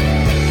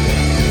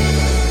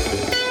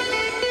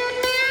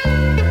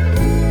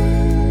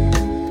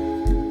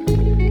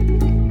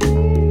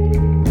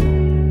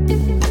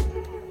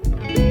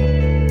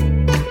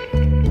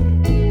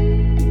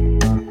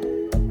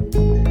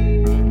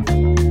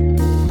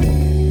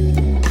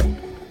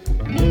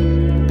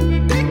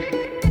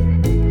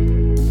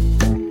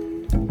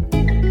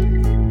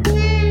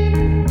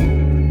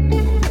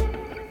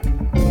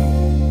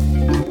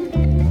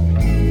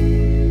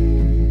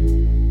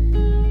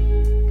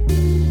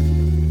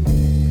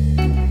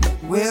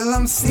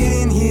 I'm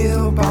sitting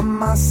here by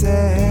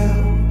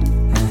myself,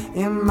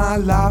 and my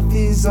life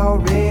is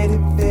already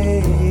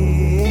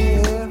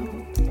failed.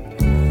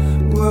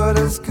 What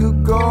else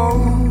could go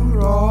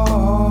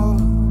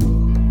wrong?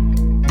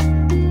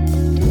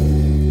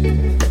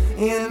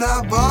 And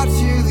I bought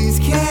you these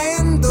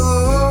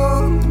candles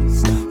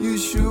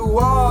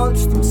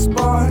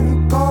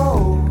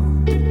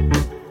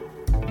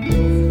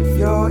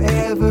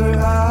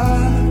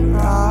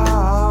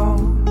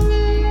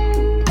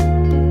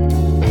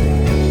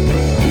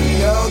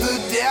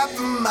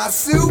my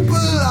super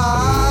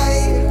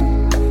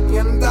life,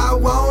 and I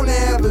won't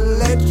ever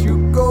let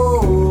you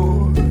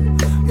go.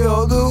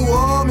 You're the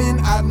woman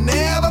I'd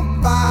never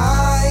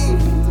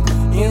find,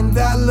 and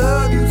I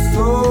love you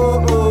so.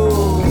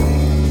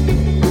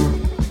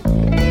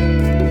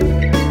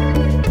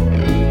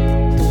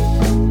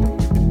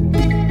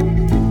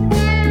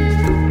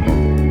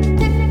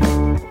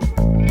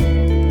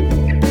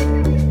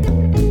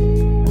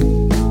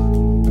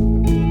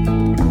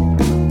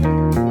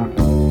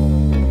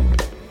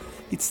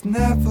 It's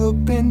never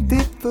been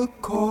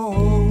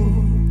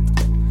difficult,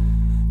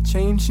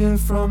 changing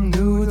from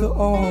new to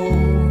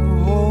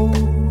old,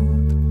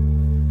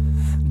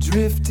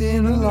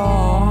 drifting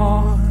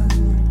along.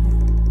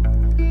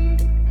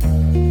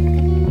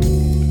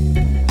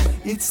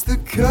 It's the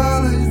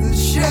colors that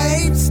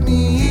shapes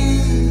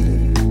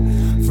me,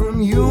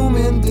 from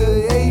human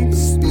to ape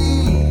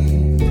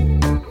speed,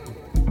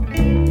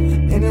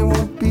 and it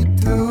won't be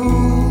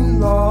too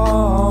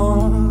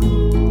long.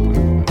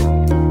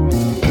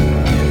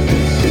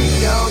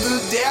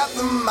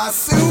 My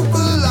super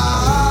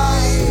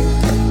life,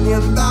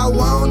 and I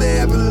won't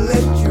ever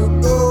let you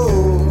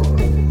go.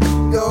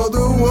 You're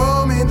the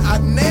woman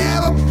I'd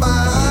never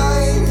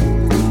find,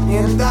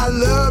 and I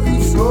love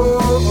you so.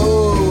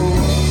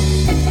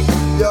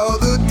 You're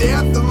the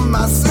death of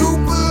my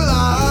super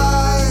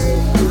life,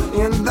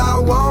 and I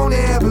won't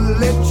ever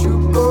let you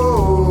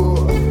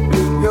go.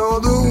 You're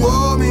the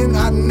woman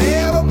I'd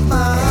never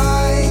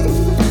find,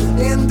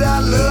 and I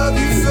love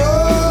you so.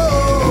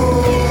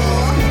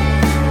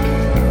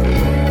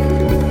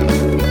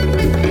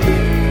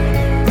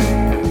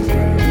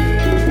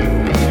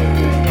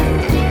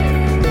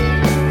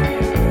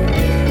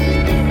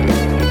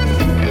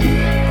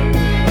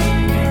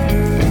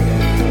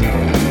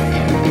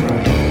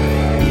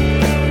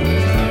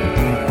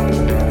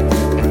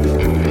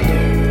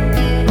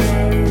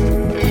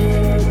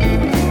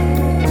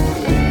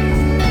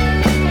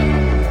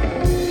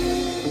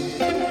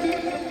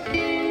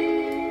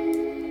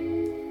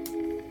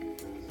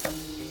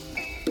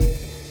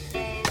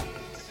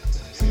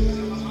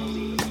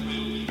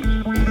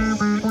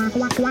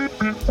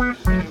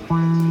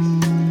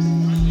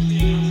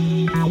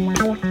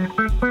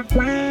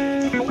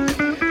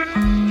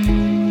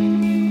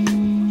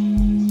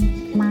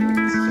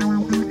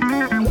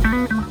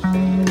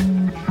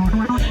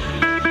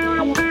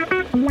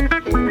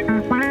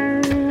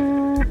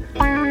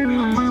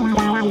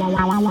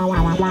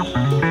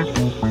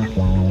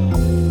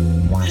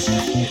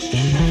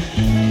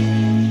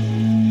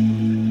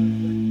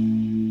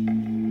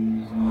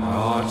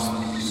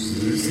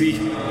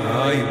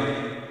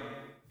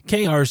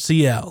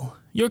 KRCL,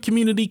 your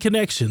community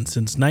connection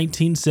since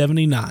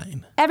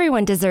 1979.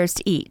 Everyone deserves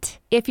to eat.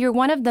 If you're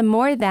one of the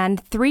more than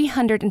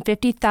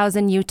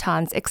 350,000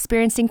 Utahns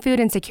experiencing food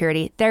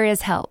insecurity, there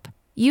is help.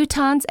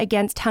 Utahns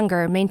Against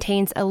Hunger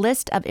maintains a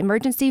list of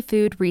emergency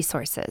food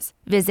resources.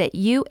 Visit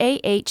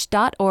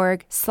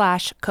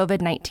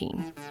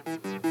uah.org/COVID-19.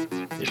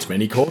 It's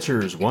Many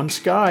Cultures, One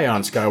Sky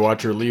on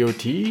Skywatcher Leo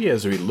T.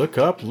 As we look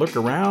up, look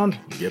around,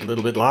 get a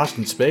little bit lost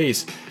in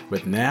space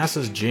with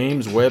NASA's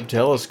James Webb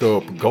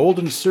Telescope,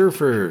 Golden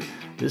Surfer.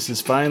 This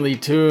is finely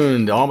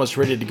tuned, almost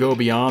ready to go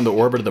beyond the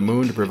orbit of the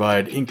moon to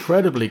provide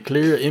incredibly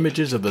clear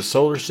images of the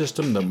solar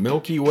system, the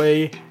Milky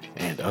Way,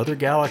 and other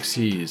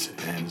galaxies,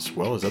 as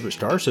well as other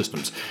star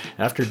systems.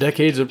 After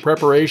decades of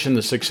preparation,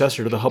 the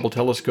successor to the Hubble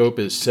telescope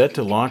is set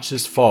to launch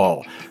this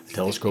fall. The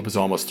telescope is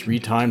almost 3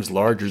 times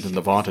larger than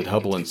the vaunted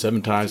Hubble and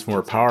 7 times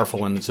more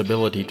powerful in its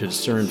ability to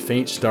discern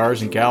faint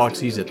stars and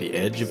galaxies at the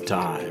edge of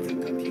time.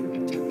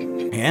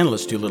 And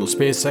let's do a little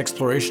space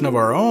exploration of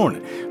our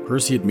own.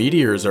 Perseid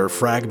meteors are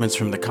fragments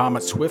from the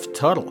comet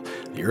Swift-Tuttle.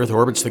 The Earth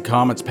orbits the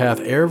comet's path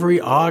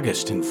every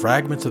August, and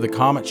fragments of the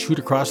comet shoot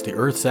across the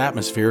Earth's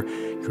atmosphere,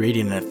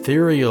 creating an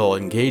ethereal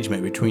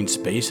engagement between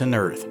space and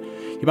Earth.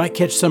 You might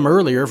catch some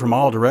earlier from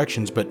all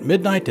directions, but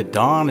midnight to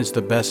dawn is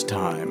the best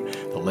time.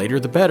 The later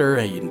the better,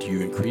 and you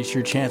increase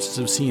your chances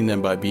of seeing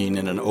them by being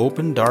in an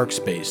open, dark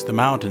space, the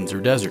mountains or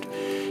desert.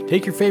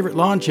 Take your favorite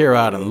lawn chair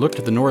out and look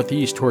to the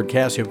northeast toward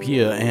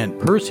Cassiopeia and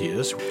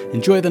Perseus.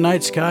 Enjoy the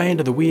night sky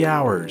into the wee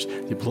hours.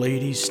 The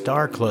Pleiades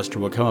star cluster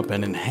will come up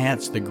and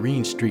enhance the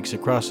green streaks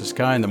across the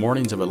sky in the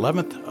mornings of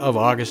 11th of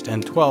August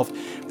and 12th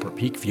for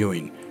peak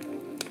viewing.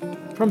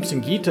 From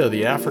Singita,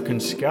 the African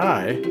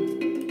sky,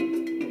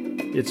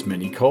 it's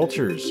Many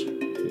Cultures,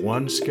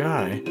 One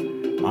Sky.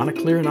 On a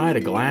clear night, a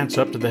glance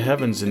up to the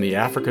heavens in the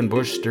African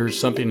bush stirs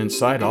something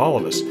inside all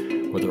of us.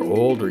 Whether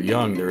old or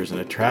young, there is an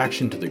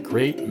attraction to the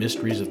great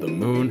mysteries of the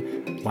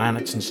moon,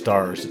 planets, and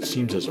stars that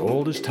seems as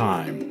old as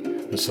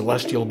time. The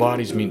celestial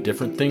bodies mean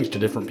different things to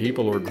different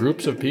people or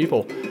groups of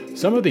people.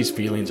 Some of these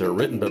feelings are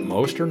written, but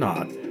most are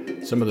not.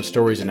 Some of the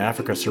stories in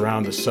Africa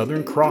surround the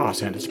Southern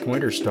Cross and its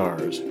pointer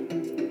stars.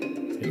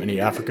 In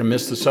many African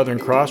myths, the Southern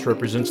Cross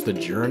represents the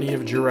journey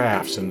of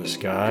giraffes in the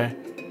sky.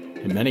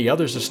 In many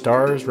others, the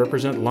stars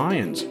represent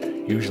lions.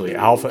 Usually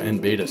Alpha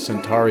and Beta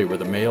Centauri were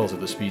the males of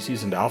the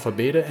species, and Alpha,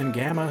 Beta, and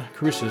Gamma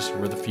Crucis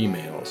were the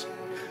females.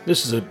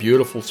 This is a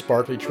beautiful,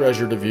 sparkly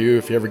treasure to view.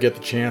 If you ever get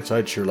the chance,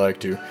 I'd sure like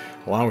to.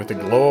 Along with the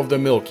glow of the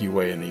Milky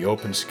Way and the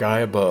open sky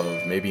above,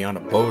 maybe on a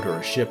boat or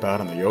a ship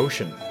out on the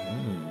ocean.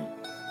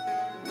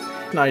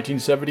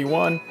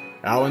 1971,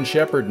 Alan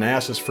Shepard,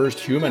 NASA's first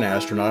human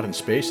astronaut in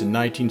space in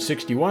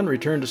 1961,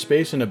 returned to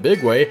space in a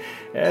big way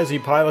as he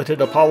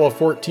piloted Apollo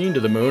 14 to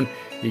the moon.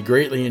 He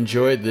greatly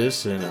enjoyed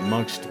this, and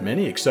amongst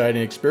many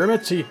exciting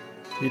experiments, he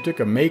took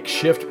a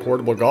makeshift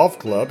portable golf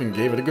club and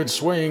gave it a good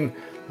swing.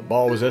 The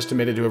ball was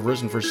estimated to have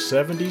risen for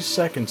 70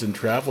 seconds and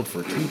traveled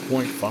for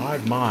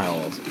 2.5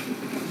 miles.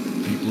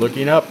 Keep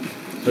looking up,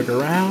 look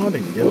around,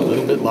 and get a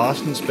little bit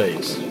lost in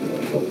space.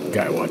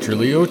 Skywatcher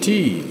Leo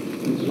T.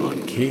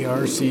 on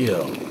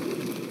KRCL.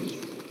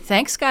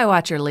 Thanks,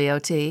 Skywatcher Leo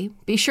T.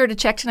 Be sure to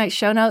check tonight's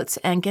show notes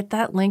and get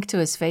that link to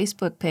his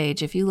Facebook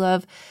page. If you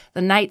love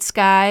the night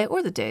sky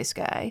or the day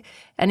sky,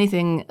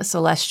 anything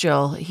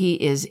celestial, he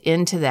is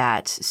into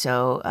that.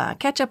 So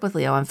catch up with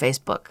Leo on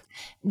Facebook.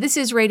 This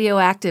is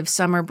Radioactive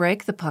Summer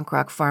Break, the Punk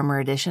Rock Farmer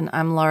Edition.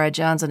 I'm Laura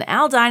Jones and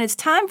Aldine. It's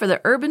time for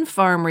the Urban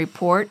Farm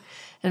Report.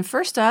 And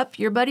first up,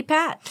 your buddy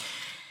Pat.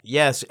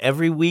 Yes,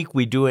 every week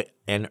we do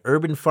an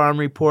Urban Farm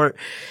Report.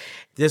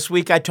 This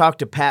week I talked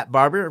to Pat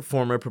Barber,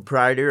 former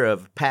proprietor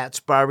of Pat's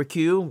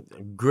Barbecue,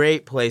 a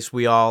great place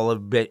we all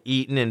have been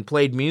eaten and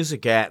played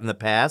music at in the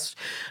past.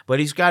 But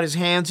he's got his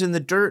hands in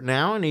the dirt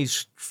now and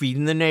he's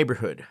feeding the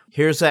neighborhood.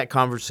 Here's that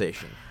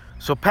conversation.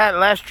 So Pat,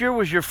 last year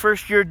was your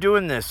first year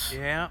doing this.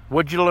 Yeah.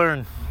 What'd you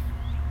learn?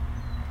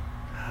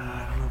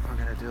 I don't know if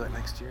we're going to do it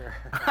next year.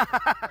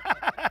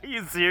 Are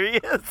you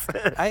serious?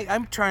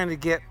 I'm trying to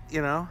get,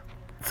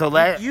 So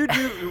that you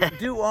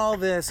do all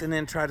this and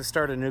then try to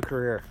start a new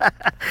career.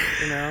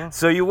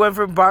 So you went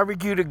from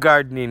barbecue to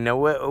gardening. Now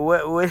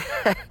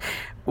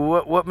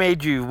what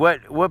made you?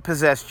 What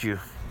possessed you?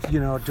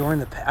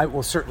 During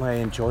certainly I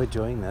enjoyed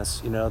doing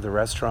this. The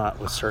restaurant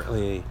was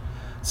certainly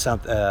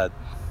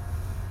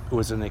it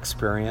was an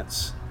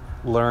experience.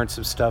 Learned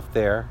some stuff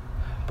there,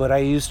 but I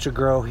used to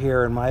grow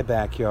here in my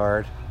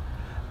backyard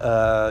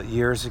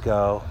years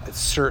ago. I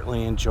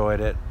certainly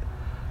enjoyed it.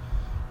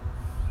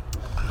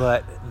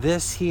 But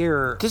this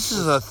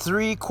is a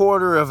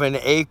 3/4 of an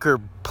acre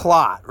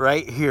plot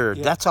right here.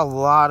 Yeah. That's a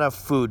lot of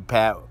food,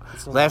 Pat.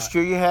 Last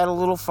year you had a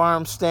little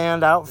farm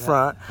stand out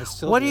front.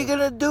 What are you going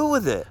to do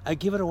with it? I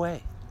give it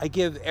away. I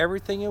give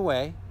everything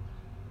away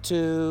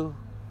to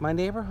my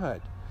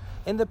neighborhood.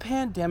 In the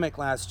pandemic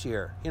last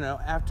year,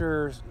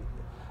 after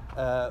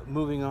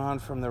moving on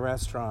from the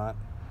restaurant,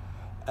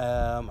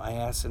 I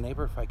asked the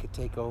neighbor if I could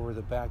take over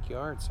the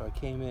backyard. So I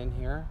came in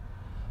here,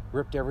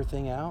 ripped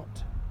everything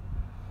out.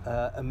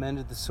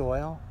 Amended the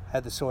soil,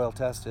 had the soil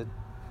tested.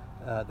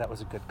 That was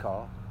a good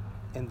call.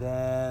 And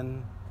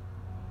then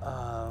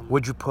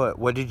what'd you put?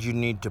 What did you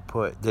need to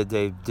put? Did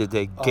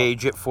they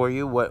gauge it for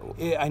you? What?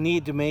 I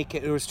need to make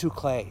it. It was too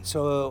clay,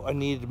 so I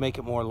needed to make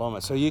it more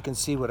loamy. So you can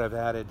see what I've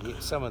added.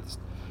 Some of this,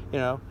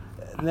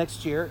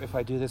 next year, if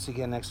I do this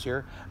again next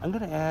year, I'm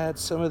going to add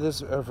some of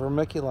this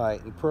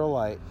vermiculite and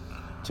perlite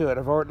to it.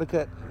 I've already looked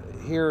at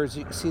here, as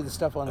you can see the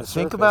stuff on the surface.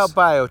 Think about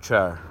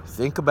biochar.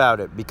 Think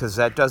about it, because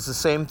that does the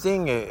same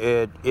thing.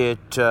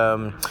 It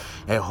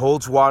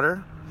holds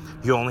water.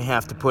 You only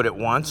have to put it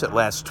once. It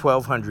lasts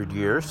 1,200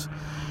 years,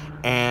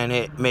 and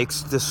it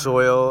makes the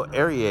soil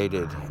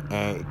aerated,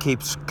 and it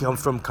keeps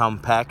from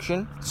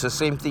compaction. It's the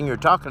same thing you're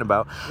talking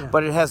about,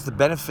 but it has the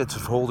benefits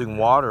of holding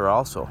water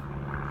also.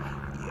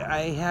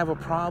 I have a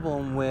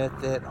problem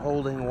with it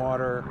holding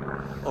water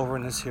over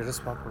in this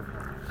spot over here.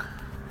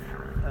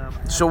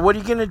 So what are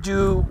you going to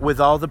do with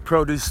all the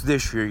produce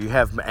this year? You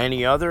have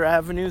any other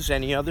avenues,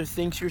 any other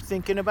things you're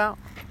thinking about?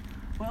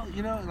 Well,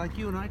 like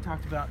you and I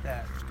talked about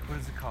that. What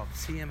is it called?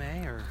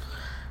 CMA or?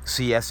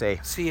 CSA.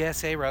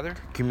 CSA, rather.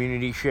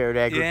 Community Shared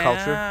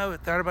Agriculture. Yeah, I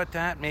thought about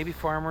that. Maybe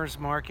farmers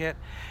market.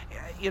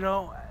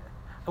 I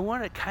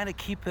want to kind of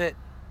keep it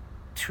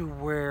to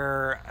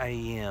where I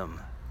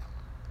am.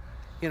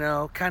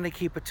 Kind of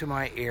keep it to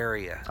my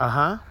area.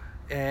 Uh-huh.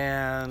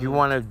 And you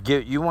want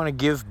to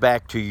give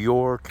back to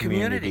your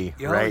community.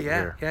 Right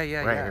here.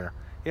 Yeah.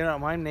 Here.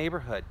 My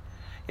neighborhood.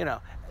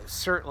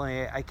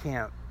 Certainly I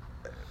can't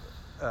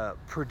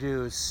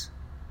produce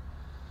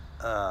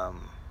a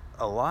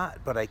lot,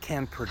 but I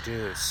can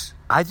produce.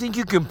 I think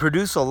you can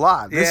produce a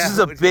lot. This is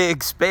a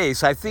big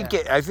space. I think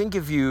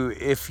if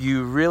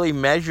you really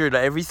measured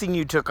everything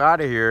you took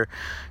out of here,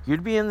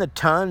 you'd be in the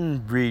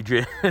ton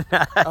region.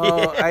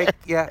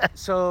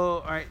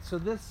 So all right. So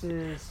this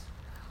is.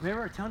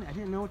 Remember I was telling you I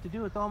didn't know what to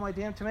do with all my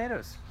damn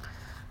tomatoes.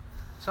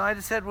 So I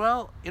just said,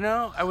 well,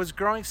 I was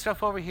growing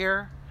stuff over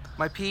here,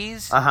 my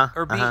peas, a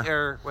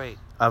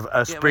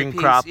spring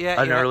crop,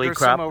 an early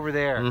crop. Some over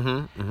there.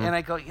 Mm-hmm. And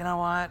I go, you know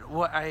what?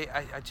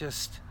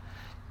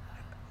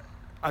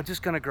 I'm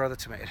just going to grow the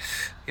tomatoes.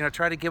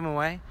 Try to give them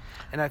away.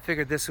 And I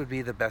figured this would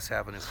be the best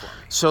avenue for me.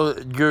 So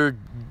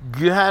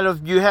you had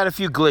a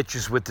few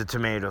glitches with the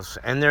tomatoes,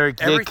 and they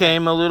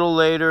came a little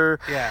later.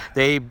 Yeah.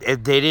 They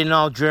didn't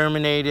all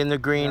germinate in the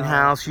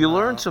greenhouse. You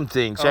learned some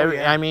things.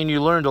 I mean,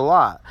 you learned a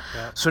lot.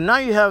 Yeah. So now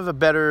you have a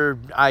better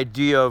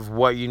idea of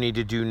what you need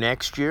to do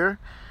next year.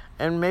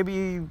 and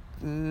maybe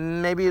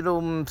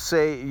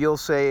you'll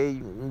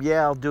say,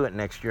 yeah, I'll do it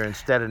next year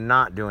instead of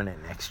not doing it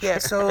next year. Yeah,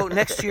 so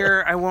next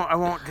year I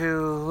won't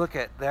do. Look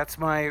at that's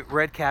my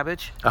red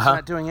cabbage. It's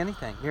not doing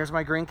anything. Here's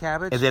my green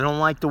cabbage. And they don't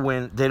like the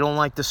wind. They don't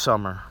like the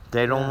summer.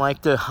 They don't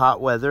like the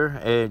hot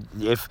weather.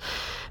 If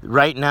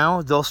right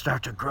now they'll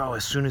start to grow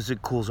as soon as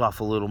it cools off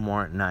a little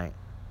more at night.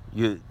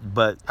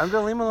 But I'm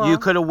gonna leave them alone. You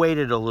could have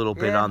waited a little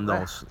bit on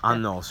those.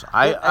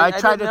 I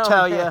tried to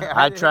tell you.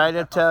 I tried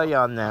to tell you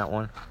on that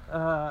one.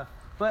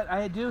 But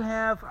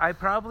I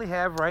probably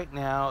have right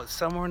now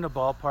somewhere in the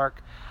ballpark,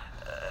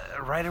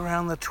 right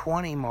around the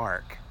 20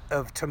 mark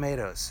of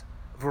tomatoes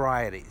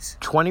varieties.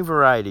 20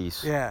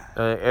 varieties. Yeah.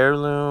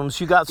 Heirlooms.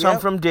 You got some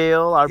from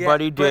Dale, our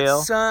buddy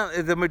Dale.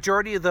 But the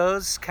majority of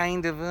those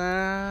kind of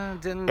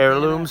didn't.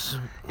 Heirlooms.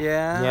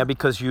 Yeah. Yeah,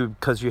 because you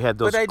had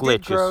those glitches. But I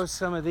did grow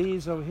some of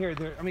these over here.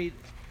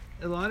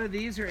 A lot of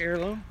these are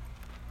heirloom.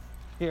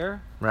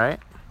 Here. Right.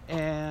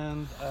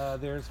 And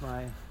there's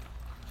my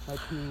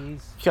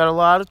peas. You got a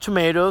lot of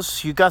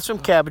tomatoes. You got some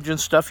cabbage and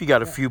stuff. You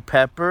got a few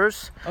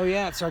peppers. Oh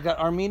yeah. So I got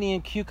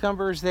Armenian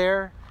cucumbers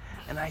there,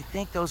 and I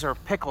think those are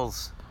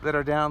pickles that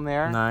are down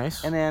there.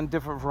 Nice. And then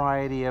different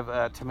variety of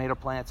tomato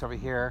plants over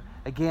here.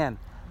 Again,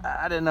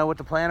 I didn't know what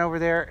to plant over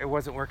there. It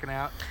wasn't working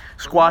out.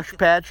 Squash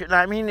patch. And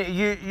I mean,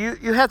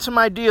 you had some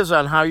ideas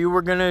on how you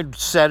were gonna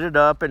set it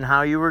up and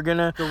how you were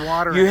gonna. The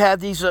water. You had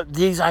these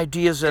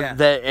ideas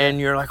that and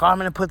you're like, oh, I'm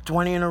gonna put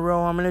 20 in a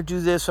row. I'm gonna do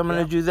this. I'm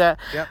gonna do that.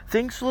 Yep.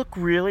 Things look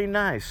really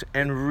nice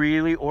and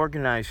really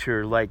organized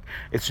here. Like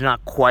it's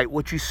not quite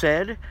what you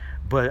said.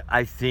 But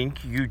I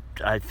think you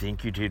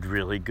did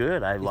really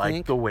good. I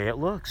like the way it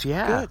looks.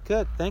 Yeah.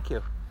 Good. Thank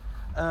you.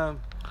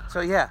 So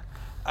yeah,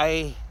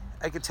 I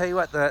can tell you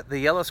what, the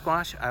yellow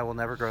squash, I will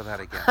never grow that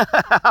again.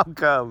 How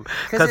come?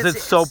 Because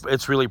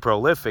it's really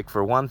prolific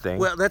for one thing.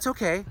 Well, that's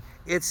okay.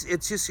 It's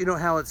just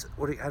how it's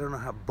I don't know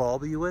how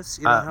bulbous.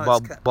 You know how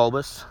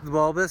bulbous. The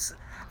bulbous.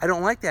 I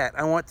don't like that.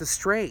 I want the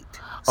straight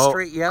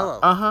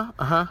yellow.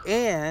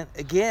 And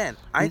again,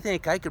 I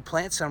think I could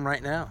plant some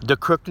right now. The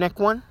crookneck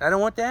one? I don't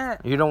want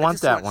that. You don't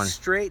want that one.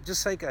 Straight,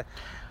 just like a.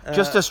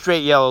 Just a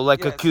straight yellow, like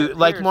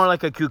more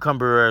like a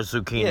cucumber or a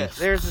zucchini. Yeah,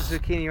 there's a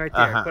zucchini right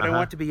there, but I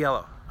want it to be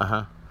yellow.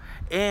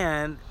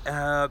 And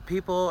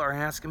people are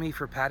asking me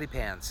for patty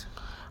pans.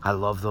 I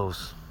love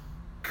those.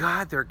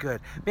 God, they're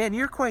good. Man,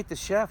 you're quite the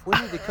chef. We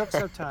need to cook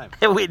sometime.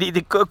 We need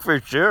to cook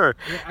for sure.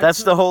 Yeah,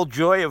 that's the whole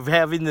joy of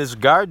having this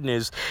garden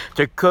is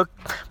to cook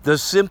the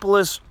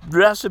simplest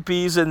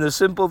recipes and the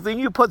simple thing.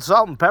 You put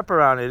salt and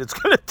pepper on it, it's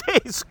going to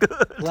taste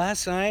good.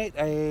 Last night,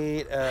 I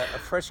ate a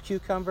fresh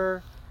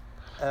cucumber,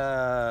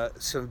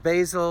 some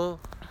basil,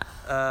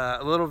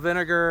 a little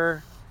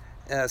vinegar,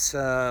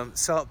 some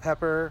salt,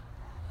 pepper,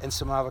 and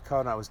some avocado,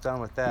 and I was done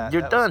with that.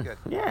 You're done. Was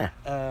good. Yeah.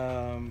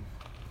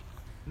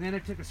 And then I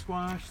took a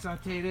squash,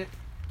 sauteed it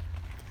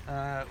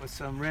with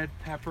some red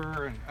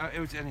pepper, and it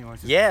was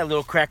a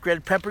little cracked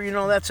red pepper. You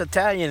know that's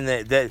Italian.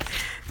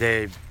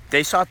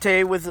 They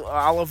saute with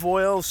olive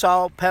oil,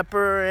 salt,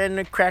 pepper,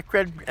 and cracked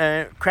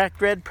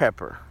red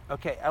pepper.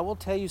 Okay, I will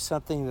tell you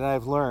something that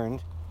I've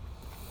learned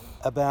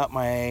about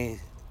my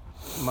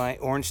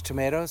orange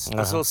tomatoes.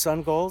 Those little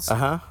sun golds.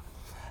 I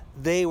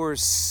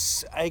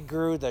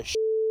grew the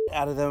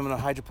out of them in the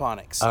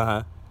hydroponics.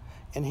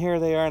 And here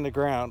they are in the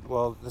ground.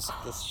 Well,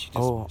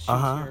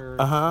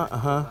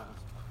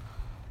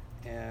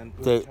 And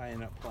we're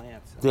tying up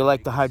plants. They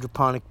like the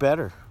hydroponic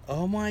better.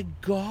 Oh my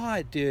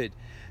God, dude.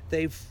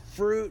 They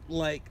fruit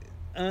like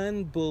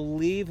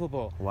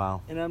unbelievable.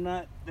 Wow. And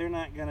they're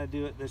not gonna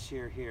do it this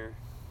year here.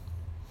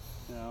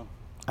 No.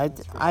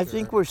 I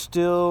think we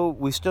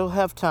still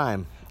have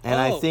time. And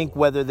I think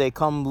whether they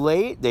come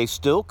late, they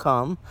still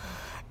come.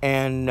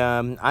 And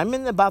I'm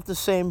in about the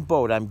same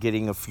boat. I'm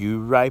getting a few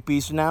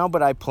ripeys now,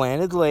 but I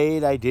planted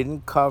late. I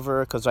didn't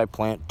cover because I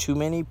plant too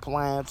many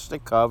plants to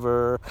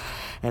cover,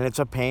 and it's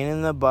a pain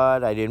in the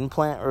butt. I didn't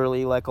plant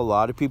early like a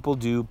lot of people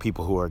do,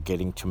 people who are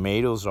getting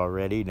tomatoes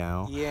already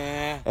now.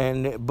 Yeah.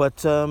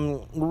 But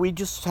we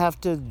just have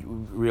to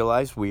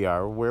realize we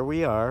are where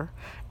we are,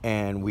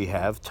 and we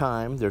have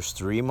time. There's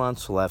 3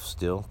 months left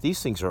still.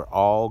 These things are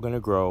all going to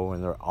grow,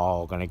 and they're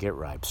all going to get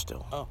ripe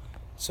still. Oh,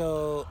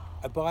 so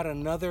I bought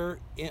another,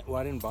 well,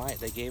 I didn't buy it,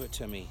 they gave it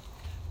to me.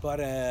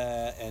 Bought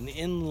an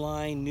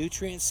inline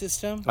nutrient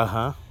system.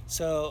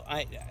 So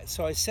I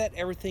set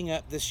everything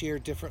up this year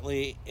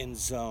differently in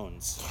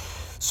zones.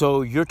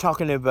 So you're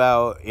talking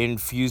about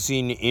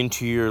infusing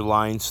into your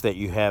lines that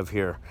you have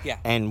here. Yeah.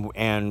 And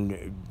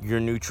your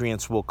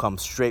nutrients will come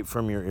straight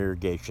from your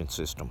irrigation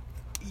system.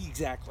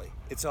 Exactly.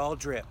 It's all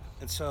drip.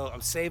 And so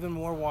I'm saving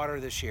more water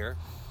this year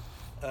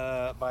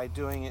by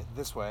doing it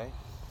this way.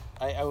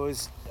 I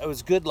was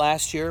good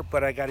last year,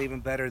 but I got even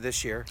better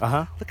this year.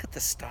 Look at the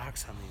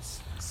stalks on these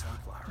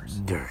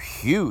sunflowers. They're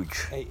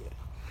huge. Hey,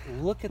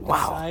 look at the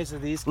size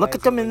of these guys. Look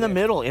at them in the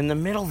middle. In the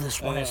middle,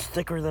 this one is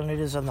thicker than it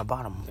is on the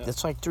bottom. Yeah.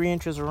 It's like 3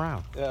 inches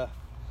around. Yeah.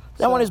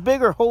 That one is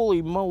bigger.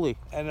 Holy moly.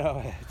 I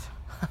know it.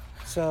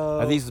 So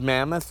are these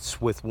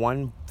mammoths with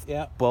one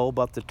bulb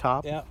up the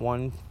top? Yeah.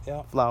 One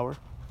flower?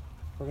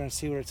 We're going to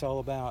see what it's all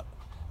about.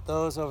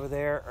 Those over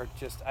there are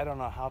just, I don't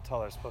know how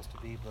tall they're supposed to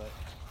be, but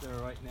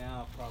they're right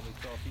now probably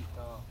 12 feet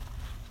tall.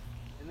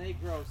 And they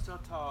grow so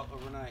tall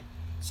overnight.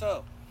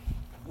 So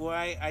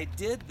why I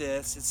did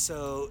this is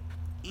so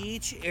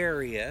each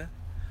area,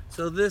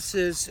 so this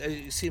is,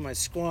 you see my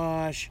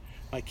squash,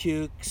 my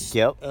cukes.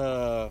 Yep.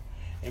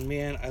 And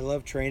man, I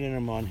love training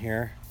them on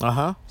here.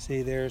 Uh-huh.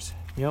 See, there's...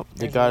 Yep, they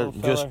there's a got little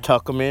to just feller.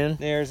 tuck them in.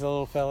 There's a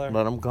little feller.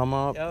 Let them come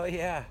up. Oh,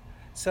 yeah.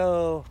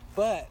 So,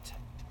 but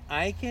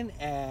I can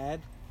add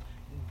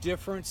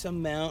different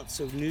amounts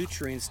of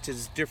nutrients to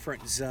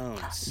different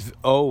zones.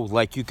 Oh,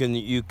 like you can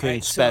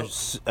Right,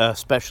 so-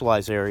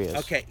 specialize areas.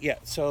 Okay, yeah.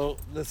 So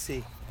let's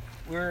see.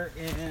 We're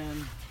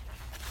in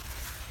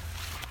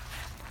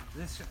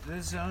this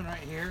zone right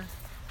here.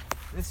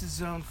 This is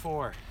zone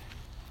 4.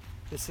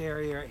 This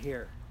area right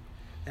here.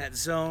 That's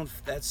zone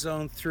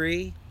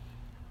 3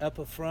 up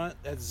a front.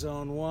 That's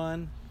zone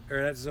 1,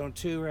 or that's zone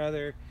 2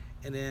 rather,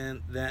 and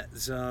then that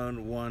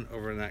zone 1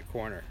 over in that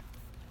corner.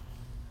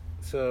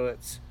 So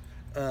it's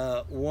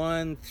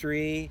 1,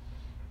 3,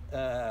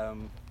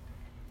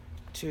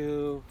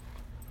 2,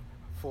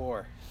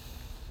 4.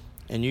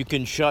 And you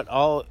can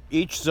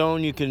each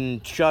zone you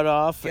can shut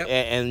off, Yep.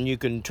 and you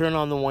can turn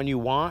on the one you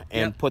want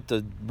and Yep. put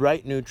the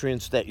right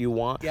nutrients that you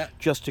want Yep.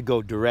 just to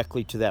go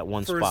directly to that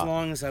one For spot. as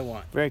long as I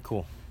want. Very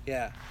cool.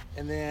 Yeah.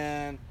 And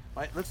then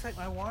looks like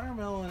my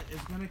watermelon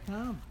is going to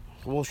come.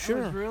 Well,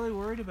 sure. I was really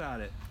worried about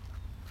it.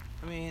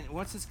 I mean,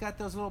 once it's got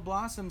those little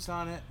blossoms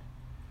on it,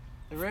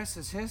 the rest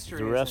is history.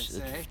 The rest, as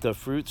they say. the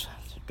fruit's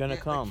gonna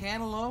come. The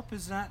cantaloupe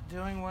is not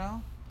doing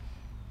well,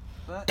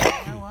 but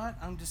you know what?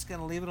 I'm just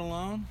gonna leave it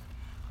alone.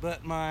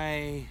 But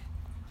my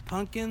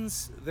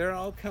pumpkins, they're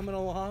all coming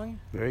along.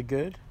 Very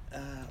good.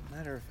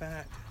 Matter of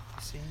fact,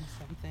 seeing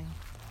something?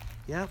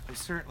 Yep, I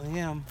certainly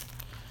am.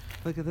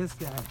 Look at this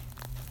guy.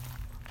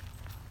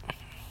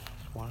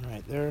 One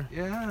right there.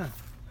 Yeah.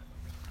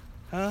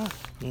 Huh?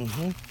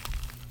 Mm-hmm.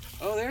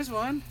 Oh, there's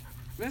one.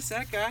 Missed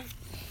that guy.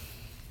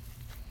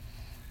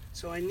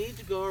 So I need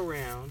to go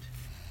around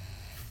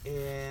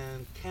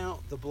and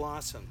count the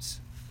blossoms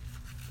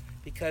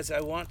because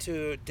I want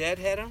to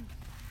deadhead them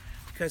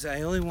because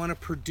I only want to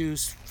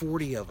produce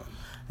 40 of them.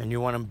 And you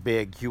want them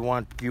big. You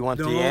want No,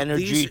 the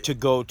energy these- to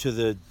go to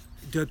the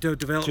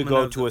Development to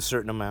go of to a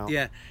certain amount.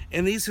 Yeah,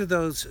 and these are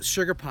those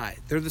sugar pie.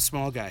 They're the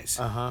small guys.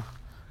 Uh-huh.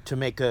 To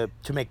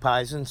make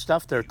pies and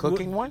stuff. They're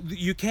cooking one.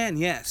 You can,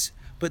 yes.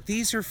 But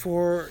these are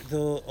for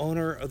the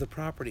owner of the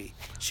property.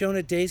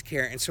 Shona Days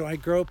Care, and so I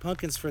grow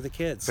pumpkins for the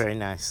kids. Very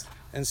nice.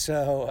 And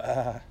so,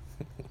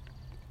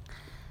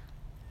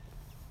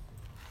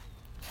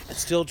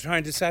 still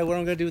trying to decide what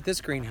I'm going to do with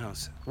this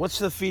greenhouse. What's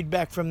the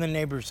feedback from the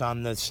neighbors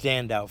on the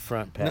stand out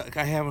front, No, Pat?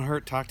 I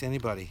haven't talked to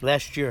anybody.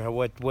 Last year,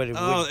 what'd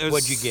it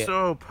was you get?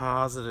 so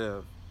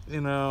positive.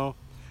 You know,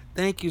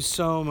 thank you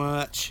so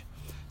much.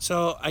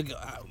 So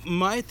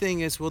my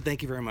thing is, well,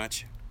 thank you very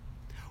much.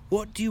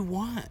 What do you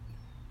want?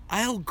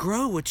 I'll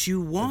grow what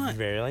you want.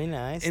 Very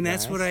nice. And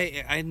that's nice. what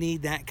I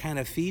need, that kind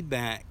of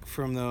feedback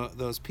from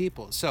those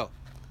people. So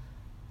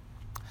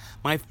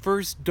my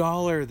first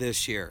dollar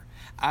this year,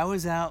 I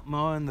was out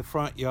mowing the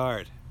front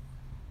yard.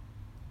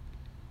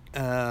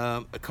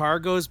 A car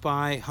goes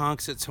by,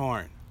 honks its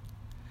horn.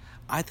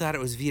 I thought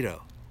it was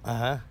Vito.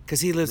 Uh-huh.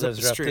 Because he lives up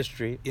the Up street. the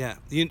street. Yeah.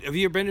 Have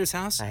you ever been to his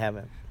house? I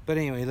haven't. But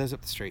anyway, he lives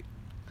up the street.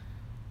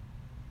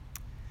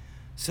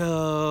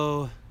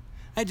 So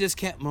I just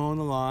kept mowing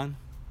the lawn.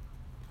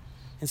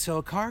 And so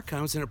a car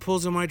comes and it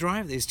pulls in my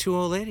driveway. These two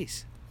old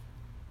ladies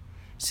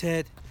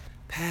said,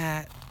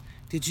 "Pat,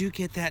 did you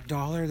get that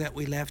dollar that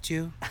we left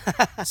you?"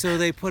 So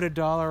they put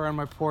 $1 on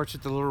my porch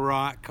with the little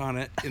rock on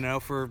it,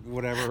 for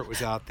whatever it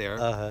was out there.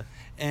 Uh-huh.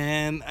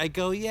 And I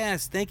go,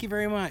 "Yes, thank you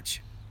very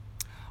much.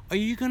 Are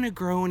you going to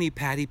grow any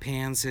patty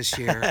pans this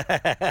year?"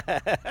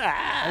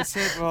 I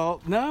said, "Well,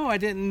 no, I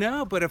didn't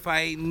know, but if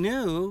I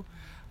knew,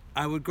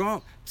 I would grow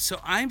them." So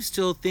I'm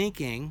still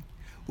thinking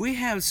we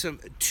have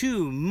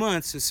 2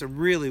 months of some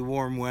really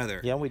warm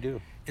weather. Yeah, we do.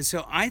 And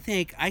so I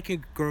think I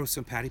could grow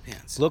some patty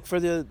pans. Look for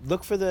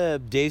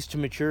the days to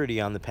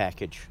maturity on the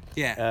package.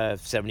 Yeah.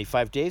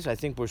 75 days. I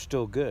think we're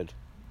still good,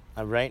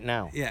 right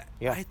now. Yeah.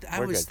 Yeah. I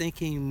we're was good.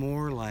 thinking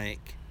more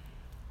like,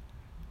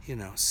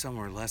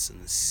 somewhere less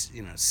than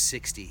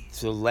 60.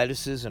 So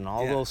lettuces and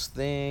all Yeah. those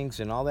things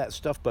and all that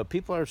stuff, but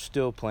people are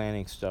still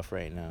planting stuff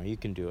right now. You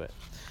can do it.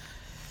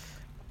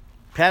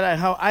 Pat,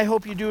 I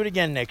hope you do it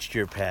again next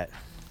year, Pat.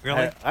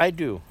 Really? I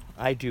do.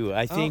 I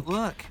think.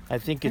 Look. I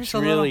think There's it's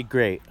a really little-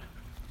 great.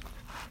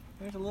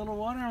 There's a little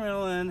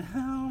watermelon. Oh,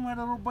 my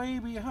little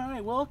baby. Hi,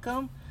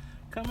 welcome.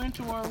 Come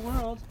into our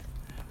world.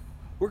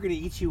 We're going to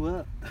eat you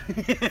up.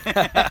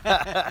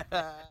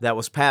 That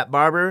was Pat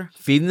Barber,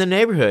 Feeding the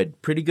Neighborhood.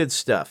 Pretty good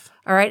stuff.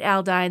 All right,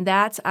 Aldine,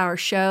 that's our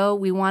show.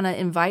 We want to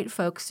invite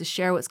folks to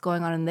share what's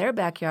going on in their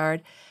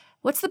backyard.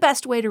 What's the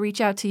best way to reach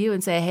out to you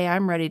and say, hey,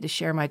 I'm ready to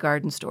share my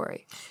garden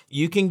story?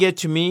 You can get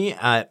to me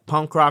at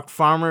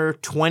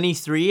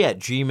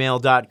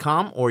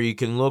punkrockfarmer23@gmail.com, or you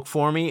can look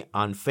for me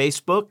on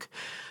Facebook.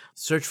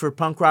 Search for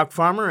Punk Rock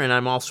Farmer, and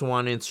I'm also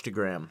on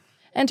Instagram.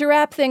 And to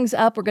wrap things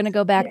up, we're going to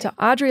go back to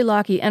Audrey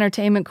Lockie,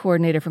 entertainment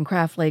coordinator from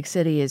Craft Lake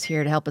City, is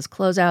here to help us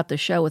close out the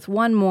show with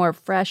one more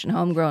fresh and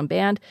homegrown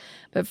band.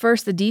 But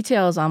first, the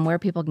details on where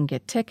people can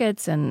get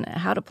tickets and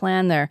how to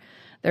plan their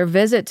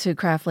visit to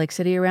Craft Lake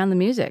City around the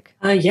music.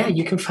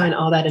 You can find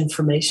all that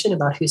information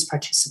about who's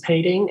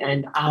participating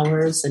and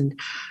hours and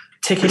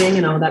ticketing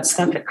and all that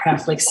stuff at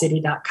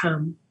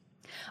craftlakecity.com.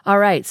 All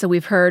right, so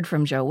we've heard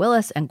from Joe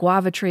Willis and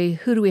Guava Tree.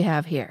 Who do we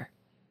have here?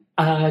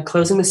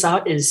 Closing this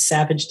out is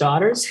Savage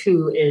Daughters,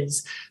 who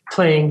is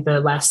playing the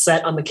last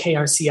set on the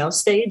KRCL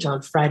stage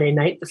on Friday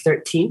night, the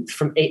 13th,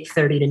 from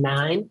 8:30 to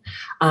 9.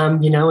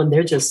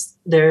 And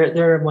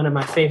they're one of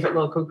my favorite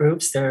local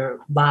groups. They're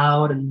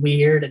loud and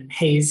weird and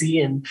hazy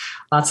and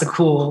lots of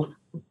cool,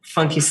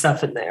 funky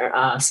stuff in there.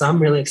 So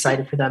I'm really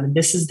excited for them. And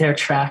this is their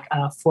track,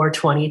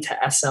 420 to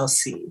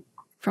SLC.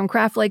 From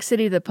Craft Lake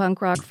City, the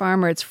punk rock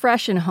farmer, it's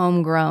fresh and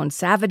homegrown.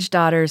 Savage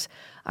Daughters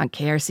on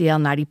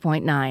KRCL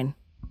 90.9.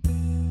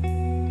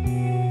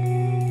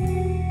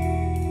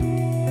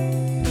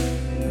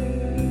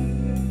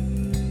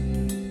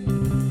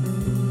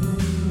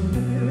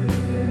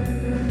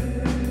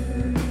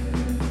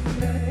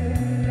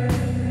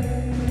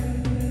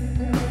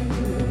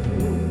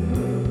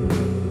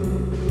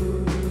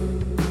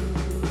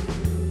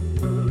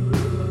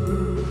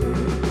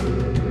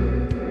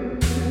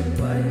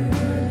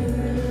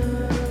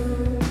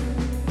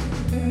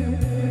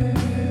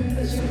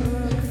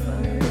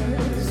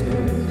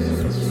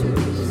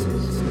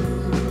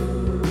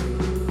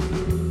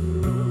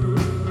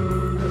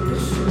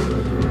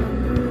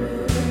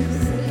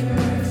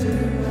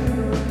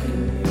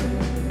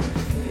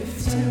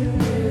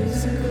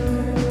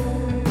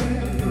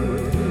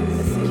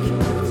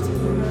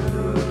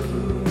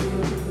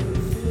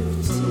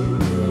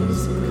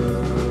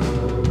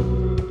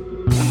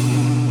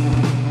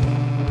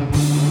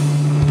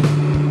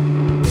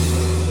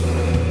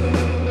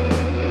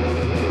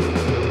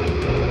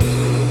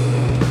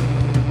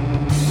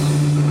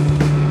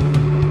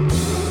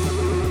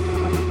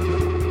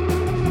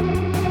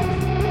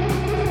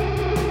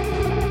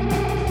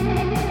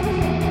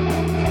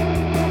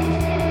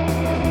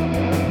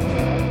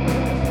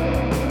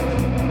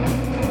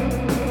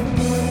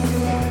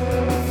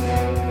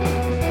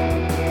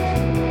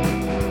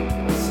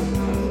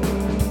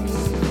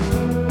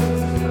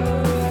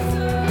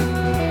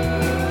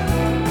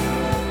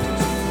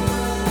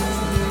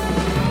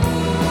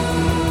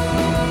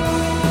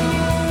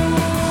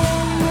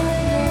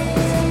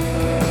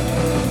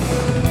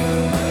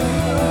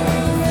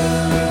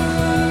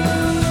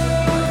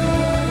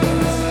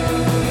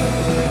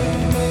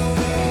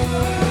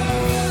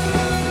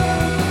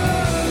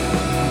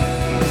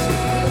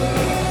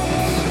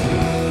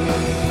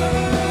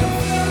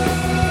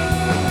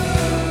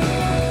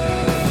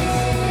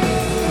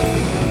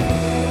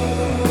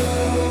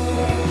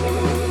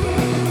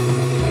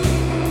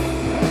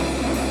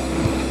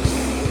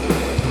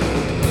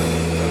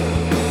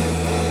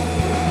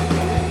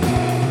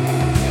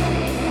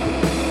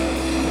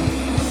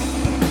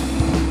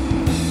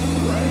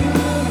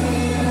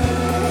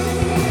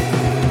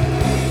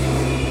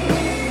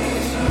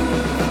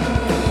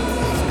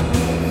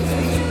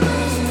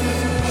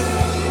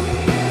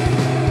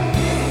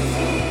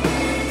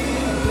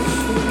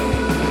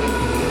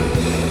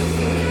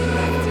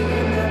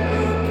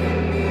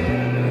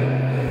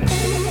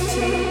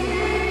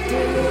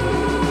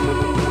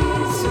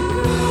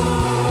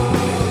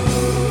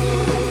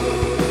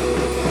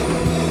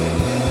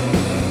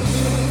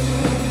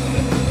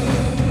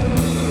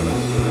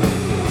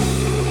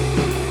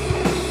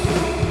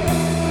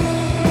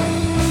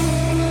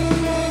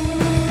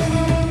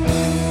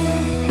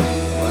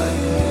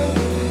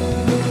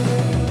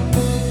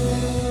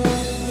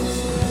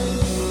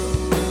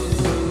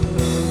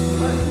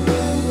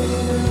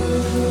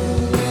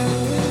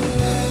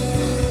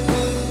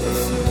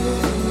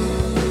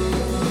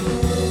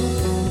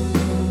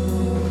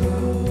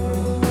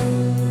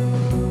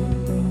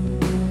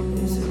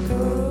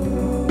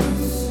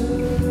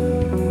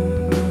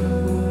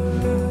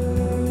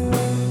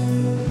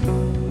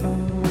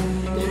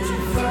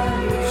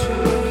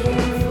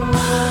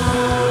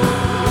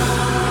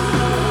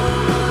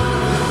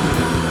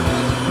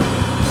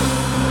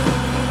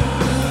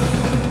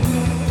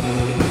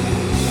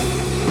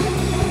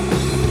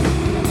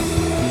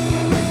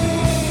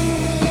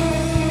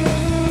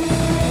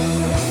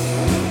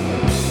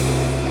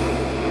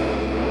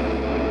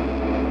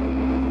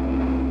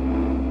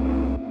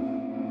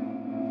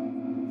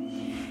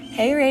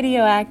 Hey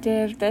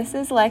Radioactive, this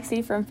is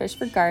Lexi from Fish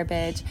for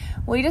Garbage.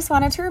 We just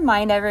wanted to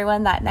remind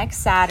everyone that next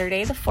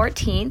Saturday, the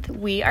 14th,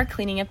 we are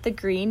cleaning up the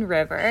Green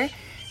River.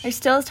 There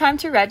still is time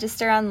to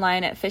register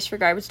online at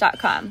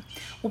fishforgarbage.com.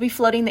 We'll be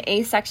floating the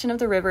A section of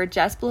the river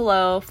just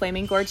below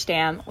Flaming Gorge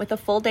Dam with a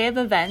full day of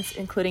events,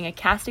 including a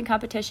casting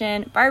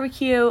competition,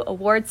 barbecue,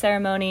 award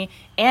ceremony,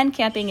 and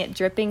camping at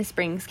Dripping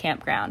Springs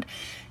Campground.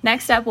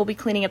 Next up, we'll be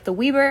cleaning up the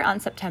Weber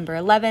on September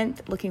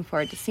 11th. Looking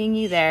forward to seeing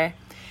you there.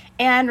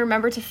 And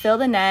remember to fill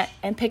the net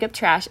and pick up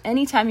trash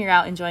anytime you're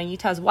out enjoying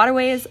Utah's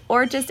waterways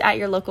or just at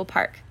your local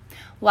park.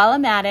 While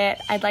I'm at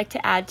it, I'd like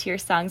to add to your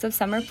Songs of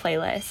Summer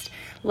playlist.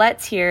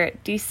 Let's hear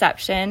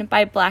Deception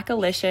by Black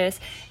Alicious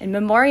in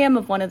memoriam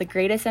of one of the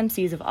greatest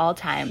MCs of all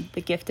time,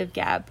 The Gift of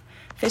Gab.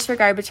 Fish for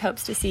Garbage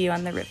hopes to see you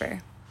on the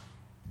river.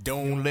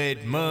 Don't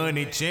let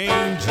money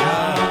change you.